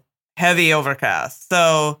heavy overcast.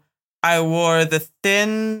 So I wore the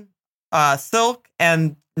thin silk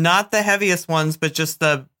and not the heaviest ones, but just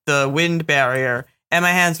the wind barrier. And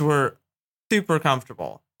my hands were super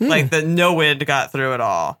comfortable. Like no wind got through at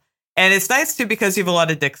all. And it's nice too, because you have a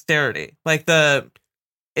lot of dexterity. Like that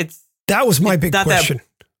was my big question.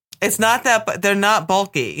 It's not that, but they're not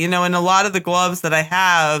bulky, and a lot of the gloves that I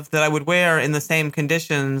have that I would wear in the same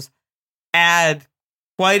conditions add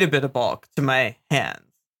quite a bit of bulk to my hands.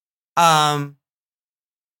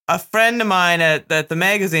 A friend of mine at the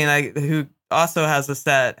magazine, who also has a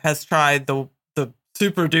set, has tried the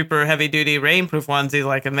super duper heavy duty rainproof ones. He's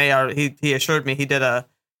like, and he assured me he did a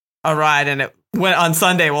ride, and it went on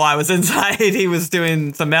Sunday while I was inside. He was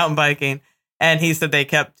doing some mountain biking, and he said they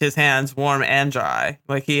kept his hands warm and dry.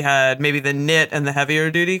 Like he had maybe the knit and the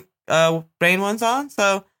heavier duty rain ones on.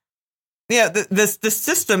 So yeah, the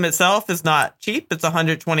system itself is not cheap. It's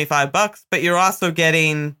 $125, but you're also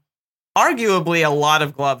getting arguably a lot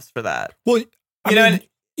of gloves for that. Well,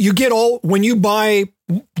 you get when you buy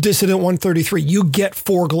Dissident 133, you get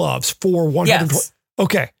 4 gloves for 120. Yes.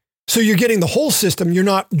 Okay. So you're getting the whole system. You're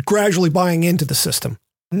not gradually buying into the system.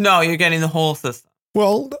 No, you're getting the whole system.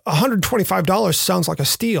 Well, $125 sounds like a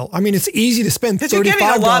steal. I mean, it's easy to spend $35. Because you're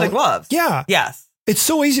getting a lot of gloves. Yeah. Yes. It's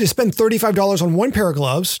so easy to spend $35 on one pair of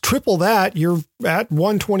gloves. Triple that, you're at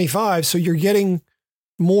 $125. So you're getting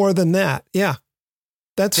more than that. Yeah.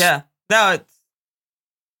 No,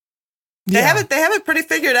 they have it pretty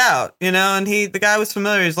figured out, and the guy was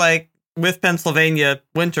familiar. He's like, with Pennsylvania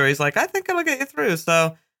winter, he's like, I think it'll get you through.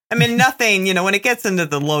 So, I mean, nothing, when it gets into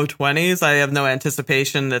the low 20s, I have no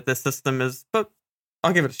anticipation that the system is, but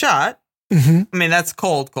I'll give it a shot. Mm-hmm. I mean, that's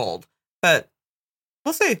cold, but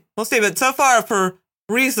we'll see. But so far, for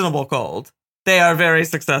reasonable cold, they are very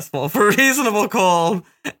successful. For reasonable cold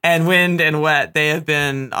and wind and wet, they've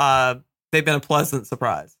been a pleasant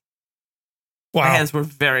surprise. Wow. My hands were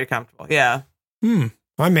very comfortable. Yeah.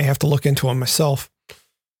 I may have to look into them myself.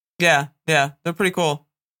 Yeah. They're pretty cool.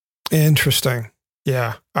 Interesting.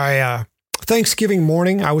 Yeah. Thanksgiving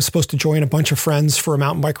morning, I was supposed to join a bunch of friends for a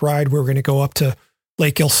mountain bike ride. We were going to go up to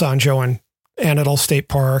Lake Il Sanjo and Anadol State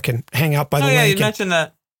Park and hang out by the lake. Yeah, you mentioned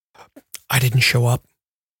that. I didn't show up.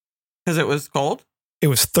 Because it was cold? It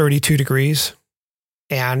was 32 degrees.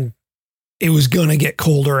 And it was going to get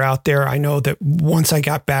colder out there. I know that once I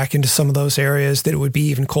got back into some of those areas that it would be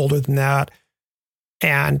even colder than that.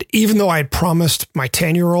 And even though I had promised my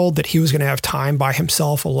 10-year-old that he was going to have time by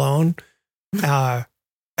himself alone, and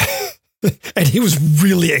he was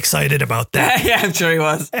really excited about that. Yeah, I'm sure he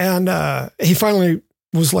was. And he finally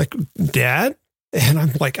was like, Dad, And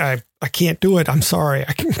I'm like, I can't do it. I'm sorry.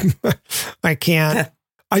 I can't.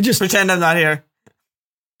 I just pretend I'm not here.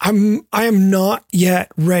 I am not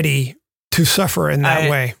yet ready to suffer in that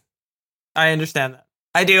way. I understand that.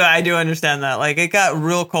 I do understand that. Like, it got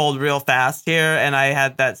real cold real fast here, and I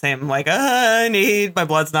had that same, like, my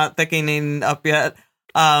blood's not thickening up yet.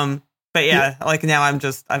 But yeah, like now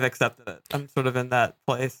I've accepted it. I'm sort of in that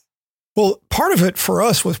place. Well, part of it for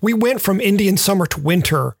us was we went from Indian summer to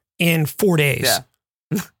winter in 4 days.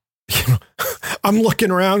 Yeah. I'm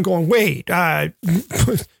looking around going, wait,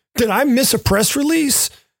 did I miss a press release?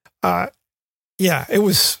 Yeah, it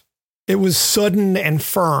was sudden and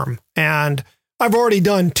firm. And I've already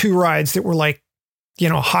done 2 rides that were like,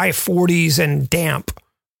 high 40s and damp.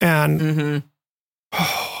 And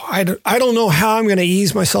I don't know how I'm going to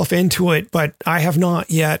ease myself into it, but I have not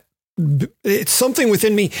yet. It's something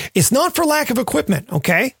within me. It's not for lack of equipment.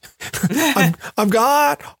 Okay. I've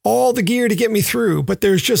got all the gear to get me through, but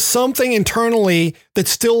there's just something internally that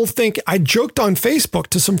still I joked on Facebook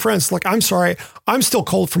to some friends, like, I'm sorry, I'm still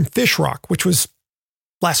cold from Fish Rock, which was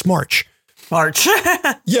last March.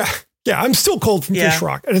 Yeah. I'm still cold from Fish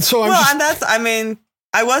Rock. And so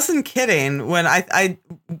I wasn't kidding when I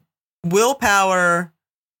willpower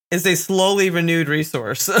is a slowly renewed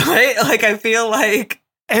resource, right? Like, I feel like,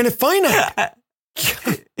 and it's finite.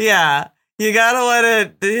 Yeah. You gotta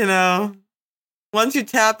let it, once you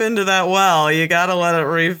tap into that well, you gotta let it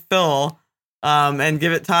refill, and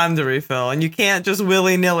give it time to refill. And you can't just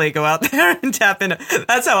willy-nilly go out there and tap into.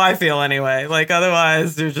 That's how I feel anyway. Like,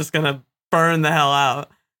 otherwise you're just gonna burn the hell out.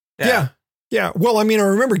 Yeah. Well, I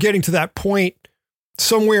remember getting to that point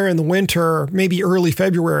somewhere in the winter, maybe early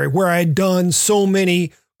February, where I'd done so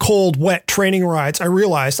many cold, wet training rides. I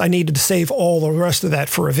realized I needed to save all the rest of that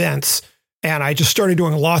for events. And I just started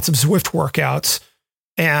doing lots of Zwift workouts.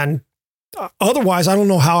 And otherwise, I don't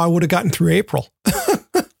know how I would have gotten through April.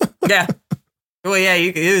 Yeah. Well, yeah,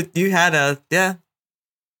 you had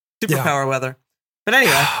superpower weather. But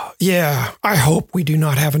anyway. Yeah, I hope we do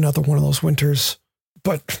not have another one of those winters.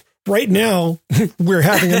 But right now, we're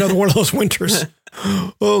having another one of those winters.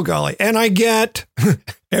 Oh, golly. And I get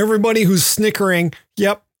everybody who's snickering.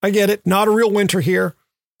 Yep, I get it. Not a real winter here.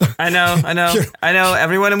 I know.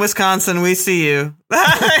 Everyone in Wisconsin, we see you.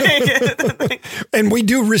 And we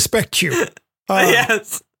do respect you.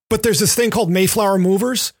 Yes. But there's this thing called Mayflower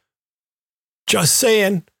movers. Just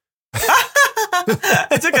saying.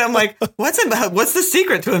 I'm like, what's the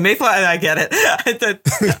secret to a Mayflower? I get it.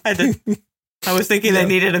 I did. I was thinking I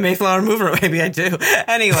needed a Mayflower mover. Maybe I do.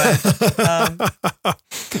 Anyway.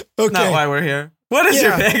 Okay. Not why we're here. What is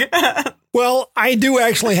your pick? Well, I do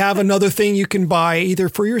actually have another thing you can buy either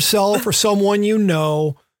for yourself or someone you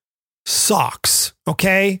know. Socks.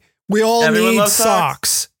 Okay. We all need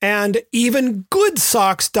socks. And even good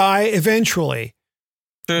socks die eventually.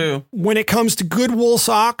 True. When it comes to good wool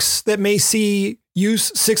socks that may see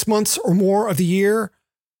use 6 months or more of the year,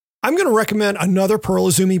 I'm going to recommend another Pearl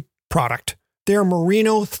Izumi product. Their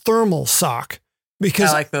merino thermal sock.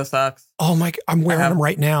 Because I like those socks. Oh my, I'm wearing them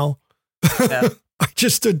right now. Yeah. I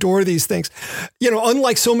just adore these things.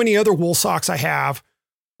 Unlike so many other wool socks I have,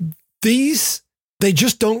 they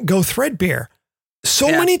just don't go threadbare.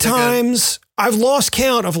 So many times I've lost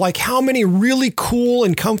count of like how many really cool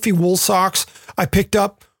and comfy wool socks I picked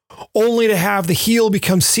up only to have the heel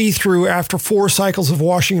become see-through after 4 cycles of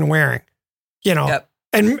washing and wearing, Yep.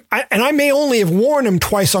 And I may only have worn them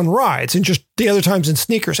twice on rides and just the other times in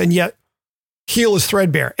sneakers. And yet heel is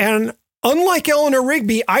threadbare. And unlike Eleanor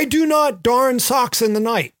Rigby, I do not darn socks in the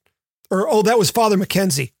night. That was Father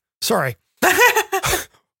Mackenzie. Sorry.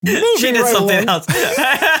 She did something else.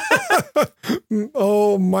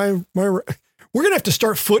 Oh, my. We're going to have to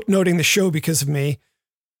start footnoting the show because of me.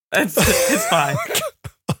 It's fine.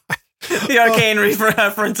 The arcane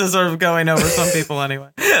references are going over some people anyway.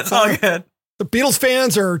 It's all good. The Beatles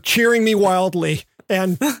fans are cheering me wildly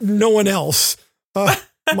and no one else.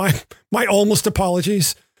 My almost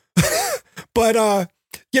apologies. But,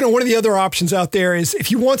 one of the other options out there is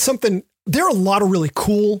if you want something, there are a lot of really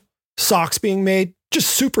cool socks being made, just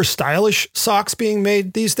super stylish socks being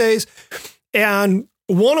made these days. And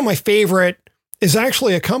one of my favorite is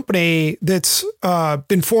actually a company that's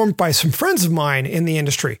been formed by some friends of mine in the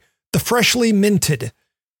industry, the Freshly Minted.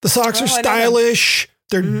 The socks are stylish,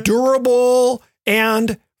 they're durable,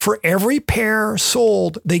 and for every pair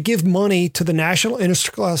sold, they give money to the National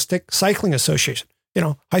Interscholastic Cycling Association,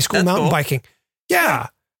 high school mountain biking. Yeah.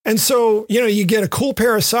 And so, you get a cool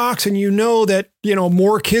pair of socks and that,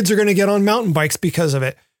 more kids are going to get on mountain bikes because of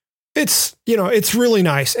it. It's, it's really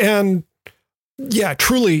nice. And yeah,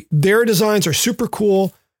 truly, their designs are super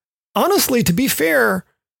cool. Honestly, to be fair,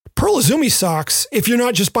 Pearl Izumi socks, if you're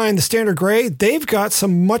not just buying the standard gray, they've got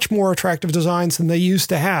some much more attractive designs than they used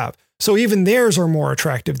to have. So even theirs are more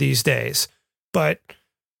attractive these days. But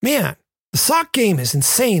man, the sock game is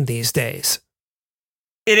insane these days.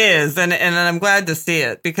 It is. And I'm glad to see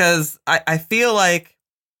it because I feel like,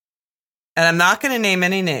 and I'm not going to name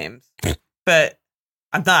any names, but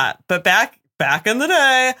I'm not. But back in the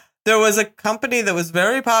day, there was a company that was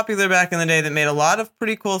very popular back in the day that made a lot of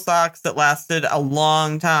pretty cool socks that lasted a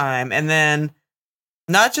long time. And then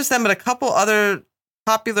not just them, but a couple other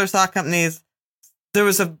popular sock companies. There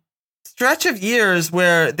was a stretch of years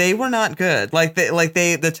where they were not good.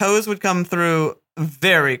 The toes would come through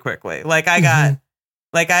very quickly. I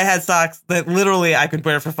had socks that literally I could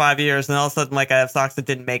wear for 5 years, and all of a sudden, I have socks that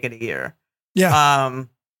didn't make it a year. Yeah.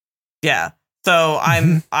 Yeah. So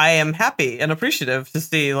I am happy and appreciative to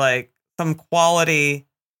see some quality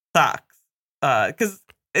socks. Because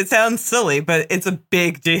it sounds silly, but it's a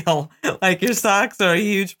big deal. Your socks are a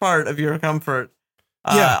huge part of your comfort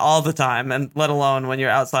all the time, and let alone when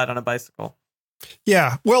you're outside on a bicycle.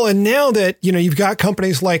 Yeah. Well, and now that, you've got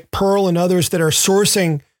companies like Pearl and others that are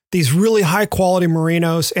sourcing these really high quality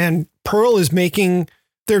merinos, and Pearl is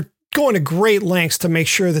they're going to great lengths to make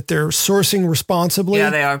sure that they're sourcing responsibly.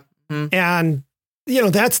 Yeah, they are. Mm-hmm. And,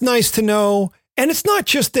 that's nice to know. And it's not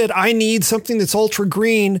just that I need something that's ultra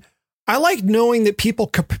green. I like knowing that people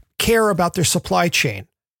care about their supply chain.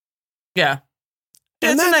 Yeah.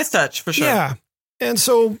 It's a nice touch for sure. Yeah. And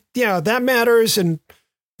so, that matters. And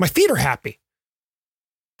my feet are happy.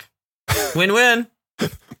 Win-win.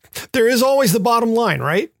 There is always the bottom line,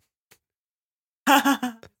 right?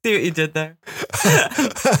 See what you did there.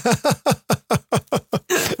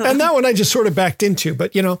 And that one I just sort of backed into,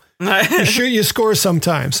 but you shoot, you score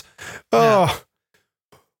sometimes. Oh,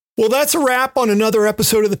 well, that's a wrap on another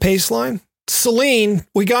episode of the Paceline. Selene,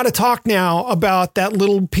 we got to talk now about that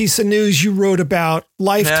little piece of news you wrote about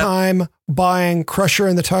Lifetime buying Crusher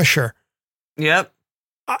and the Tusher. Yep.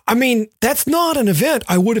 I mean, that's not an event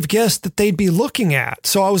I would have guessed that they'd be looking at.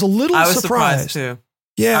 So I was a little surprised too.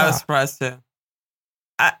 Yeah. I was surprised too.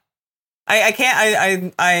 I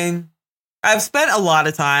can't, I've spent a lot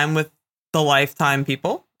of time with the Lifetime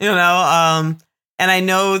people, and I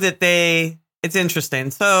know that it's interesting.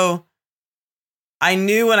 So I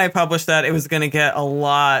knew when I published that it was going to get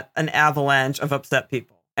an avalanche of upset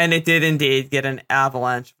people. And it did indeed get an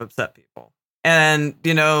avalanche of upset people. And,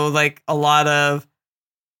 a lot of,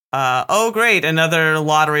 oh, great, another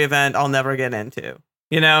lottery event I'll never get into,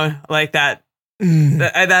 that.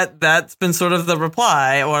 That's been sort of the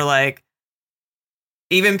reply, or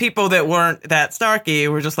even people that weren't that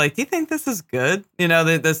snarky were just like, do you think this is good?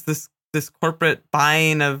 This corporate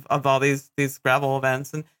buying of all these gravel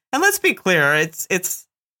events. And let's be clear, it's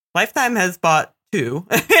Lifetime has bought two.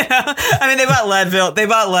 I mean, they bought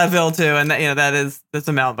Leadville too. And that's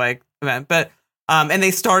a mountain bike event, but, and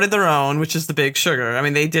they started their own, which is the Big Sugar. I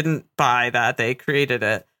mean, they didn't buy that. They created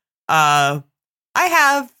it. I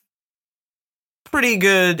have pretty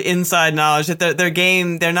good inside knowledge that their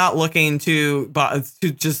game, they're not looking to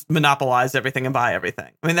just monopolize everything and buy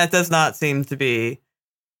everything. I mean, that does not seem to be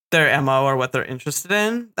their MO or what they're interested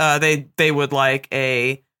in. They would like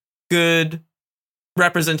a good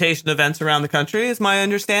representation of events around the country, is my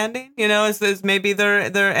understanding, is maybe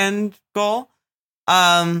their end goal.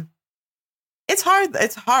 It's hard.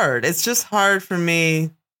 It's just hard for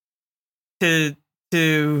me to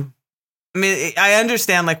I mean, I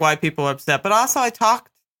understand why people are upset, but also I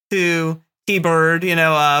talked to T-Bird,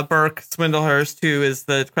 Burke Swindlehurst, who is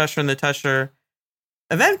the Crusher and the Tusher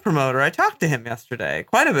event promoter. I talked to him yesterday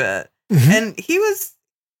quite a bit, and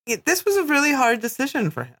this was a really hard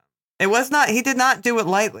decision for him. He did not do it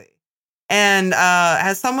lightly. And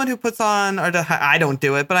as someone who puts on, I don't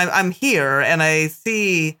do it, but I'm here and I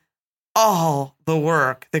see all the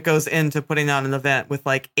work that goes into putting on an event with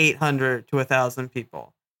 800 to 1,000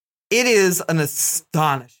 people. It is an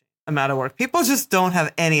astonishing amount of work. People just don't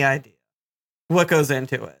have any idea what goes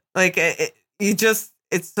into it.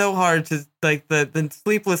 It's so hard to the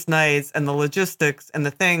sleepless nights and the logistics and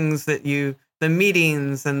the things that the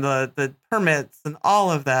meetings and the permits and all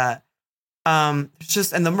of that. And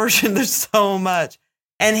the merchant, there's so much.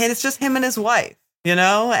 And it's just him and his wife,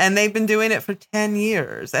 and they've been doing it for 10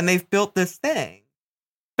 years and they've built this thing.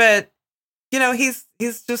 But he's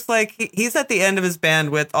just he's at the end of his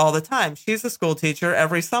bandwidth all the time. She's a school teacher.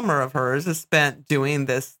 Every summer of hers is spent doing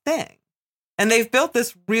this thing. And they've built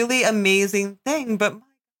this really amazing thing. But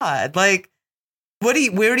my God,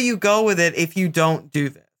 where do you go with it if you don't do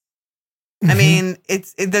this? I mean,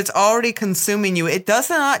 that's already consuming you. It does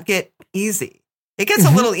not get easy. It gets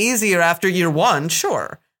a little easier after year one,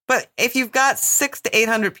 sure. But if you've got 600 to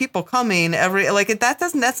 800 people coming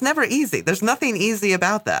that's never easy. There's nothing easy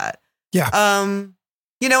about that. Yeah. And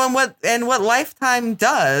what Lifetime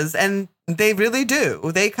does, and they really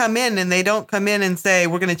do, they come in and they don't come in and say,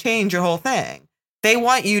 we're going to change your whole thing. They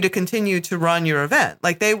want you to continue to run your event.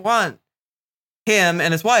 Like, they want him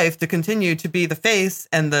and his wife to continue to be the face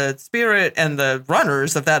and the spirit and the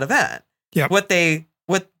runners of that event. Yeah. What their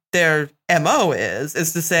MO is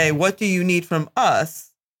to say, what do you need from us?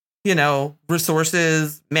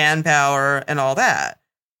 Resources, manpower, and all that.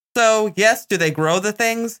 So yes, do they grow the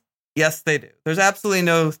things? Yes, they do. There's absolutely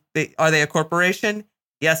are they a corporation?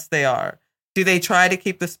 Yes, they are. Do they try to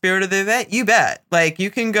keep the spirit of the event? You bet. Like,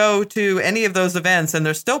 you can go to any of those events and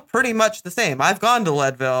they're still pretty much the same. I've gone to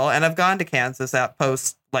Leadville and I've gone to Kansas at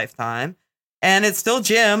post Lifetime, and it's still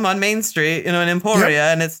Jim on Main Street, in Emporia.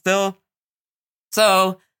 Yep. And it's still.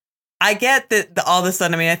 So I get that all of a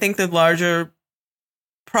sudden, I think the larger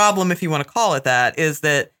problem, if you want to call it that, is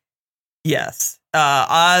that, yes,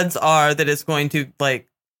 odds are that it's going to, I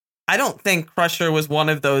don't think Crusher was one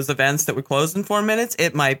of those events that would close in 4 minutes.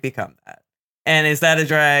 It might become that. And is that a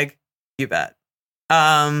drag? You bet.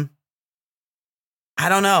 I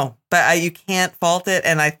don't know, but you can't fault it.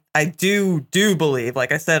 And I do believe,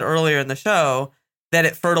 like I said earlier in the show, that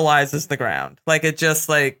it fertilizes the ground. Like, it just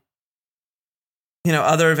other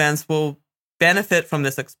events will benefit from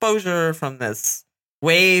this exposure, from this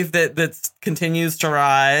wave that continues to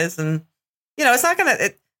rise. And, it's not going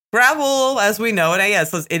to, gravel as we know it.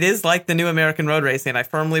 Yes, it is like the new American road racing. I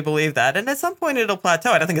firmly believe that. And at some point it'll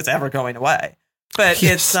plateau. I don't think it's ever going away, but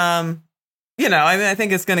yes. It's, I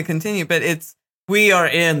think it's going to continue, but we are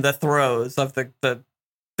in the throes of the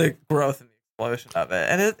growth and the explosion of it.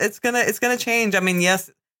 And it's going to change.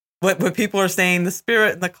 Yes, what people are saying, the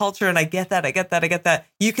spirit and the culture, and I get that.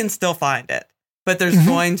 You can still find it, but there's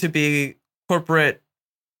going to be corporate,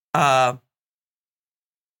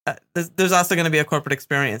 there's also going to be a corporate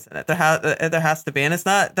experience in it. There has to be, and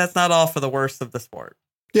that's not all for the worst of the sport.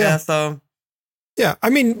 Yeah. So. Yeah.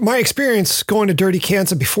 My experience going to Dirty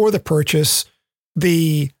Kansas before the purchase,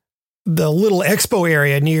 the little expo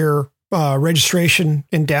area near registration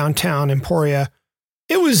in downtown Emporia,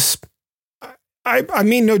 it was, I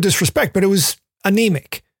mean, no disrespect, but it was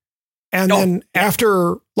anemic. And then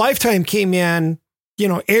after Lifetime came in,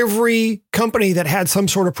 every company that had some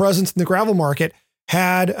sort of presence in the gravel market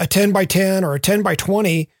had a 10 by 10 or a 10 by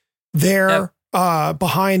 20 there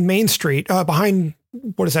behind Main Street, behind,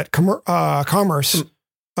 what is that? Commerce.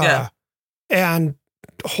 And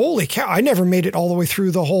holy cow, I never made it all the way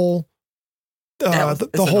through the whole, the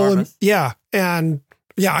whole, enormous. And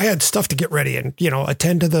I had stuff to get ready and,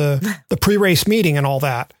 attend to the pre-race meeting and all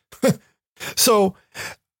that. So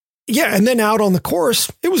and then out on the course,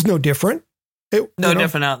 it was no different.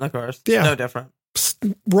 Different out on the course. Yeah. No different.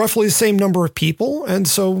 Roughly the same number of people. And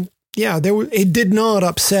so, it did not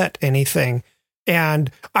upset anything.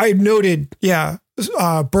 And I noted,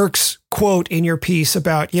 Burke's quote in your piece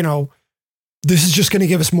about, this is just going to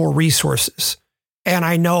give us more resources. And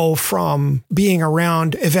I know from being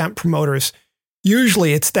around event promoters,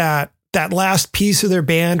 usually it's that last piece of their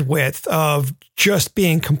bandwidth of just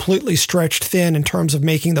being completely stretched thin in terms of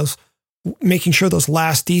making sure those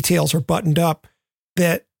last details are buttoned up.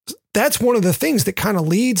 That's one of the things that kind of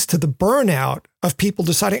leads to the burnout of people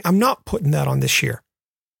deciding, I'm not putting that on this year.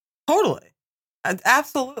 Totally.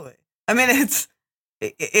 Absolutely. Yes.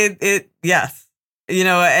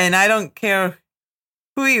 And I don't care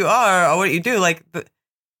who you are or what you do.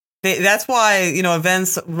 That's why,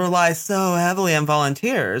 events rely so heavily on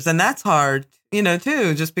volunteers. And that's hard,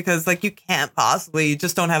 too, just because you you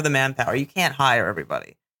just don't have the manpower. You can't hire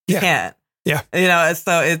everybody. You can't. Yeah.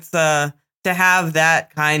 So it's, to have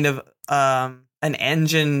that kind of an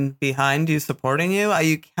engine behind you supporting you,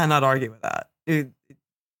 you cannot argue with that. You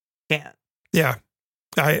can't. Yeah.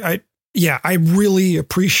 I really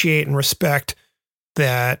appreciate and respect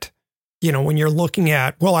that, when you're looking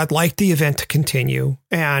at, well, I'd like the event to continue,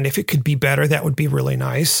 and if it could be better, that would be really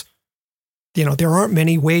nice. There aren't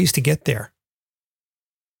many ways to get there.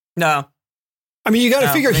 No. You got to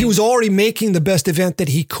figure he was already making the best event that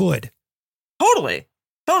he could. Totally.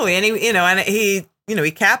 And he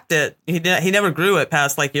capped it. He never grew it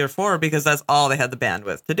past year 4 because that's all they had the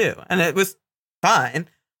bandwidth to do. And it was fine.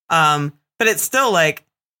 But it's still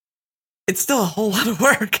it's still a whole lot of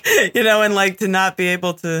work, and to not be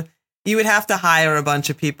able to, you would have to hire a bunch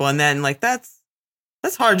of people. And then that's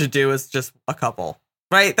hard to do as just a couple,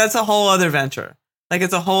 right? That's a whole other venture.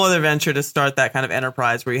 It's a whole other venture to start that kind of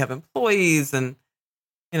enterprise where you have employees and,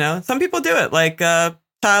 some people do it.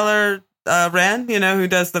 Tyler Wren, who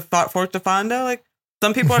does the Fork to Fondo.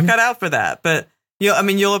 Some people are cut out for that, but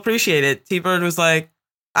you'll appreciate it. T-Bird was like,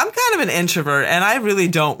 I'm kind of an introvert and I really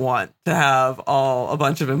don't want to have a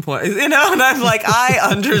bunch of employees, and I'm like, I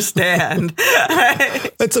understand.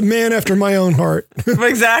 That's a man after my own heart.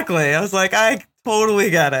 Exactly. I was like, I totally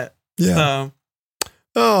get it. Yeah. So.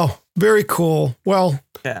 Oh, very cool. Well,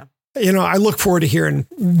 yeah. I look forward to hearing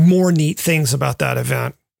more neat things about that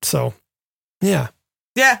event. So, yeah.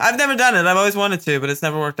 Yeah, I've never done it. I've always wanted to, but it's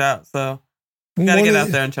never worked out. So, gotta get out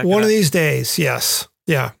there and check it out. One of these days, yes.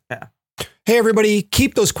 Yeah. Yeah. Hey, everybody,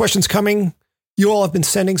 keep those questions coming. You all have been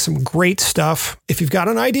sending some great stuff. If you've got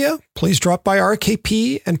an idea, please drop by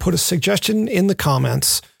RKP and put a suggestion in the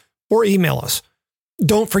comments or email us.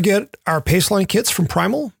 Don't forget our Paceline kits from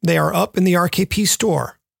Primal. They are up in the RKP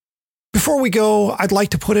store. Before we go, I'd like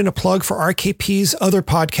to put in a plug for RKP's other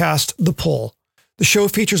podcast, The Pull. The show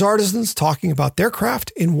features artisans talking about their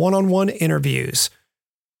craft in one-on-one interviews.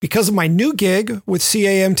 Because of my new gig with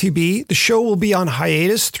CAMTB, the show will be on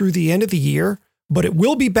hiatus through the end of the year, but it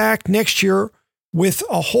will be back next year with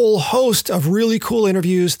a whole host of really cool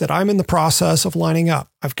interviews that I'm in the process of lining up.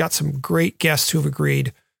 I've got some great guests who have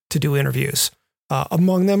agreed to do interviews.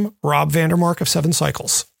 Among them, Rob Vandermark of 7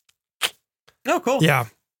 Cycles. Oh, cool. Yeah.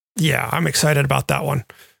 Yeah, I'm excited about that one.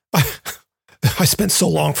 I spent so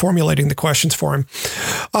long formulating the questions for him.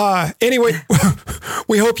 Anyway,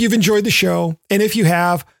 we hope you've enjoyed the show. And if you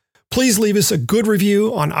have, please leave us a good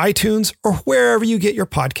review on iTunes or wherever you get your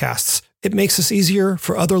podcasts. It makes us easier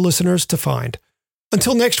for other listeners to find.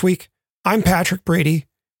 Until next week, I'm Patrick Brady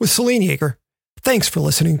with Selene Yeager. Thanks for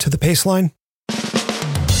listening to The Paceline.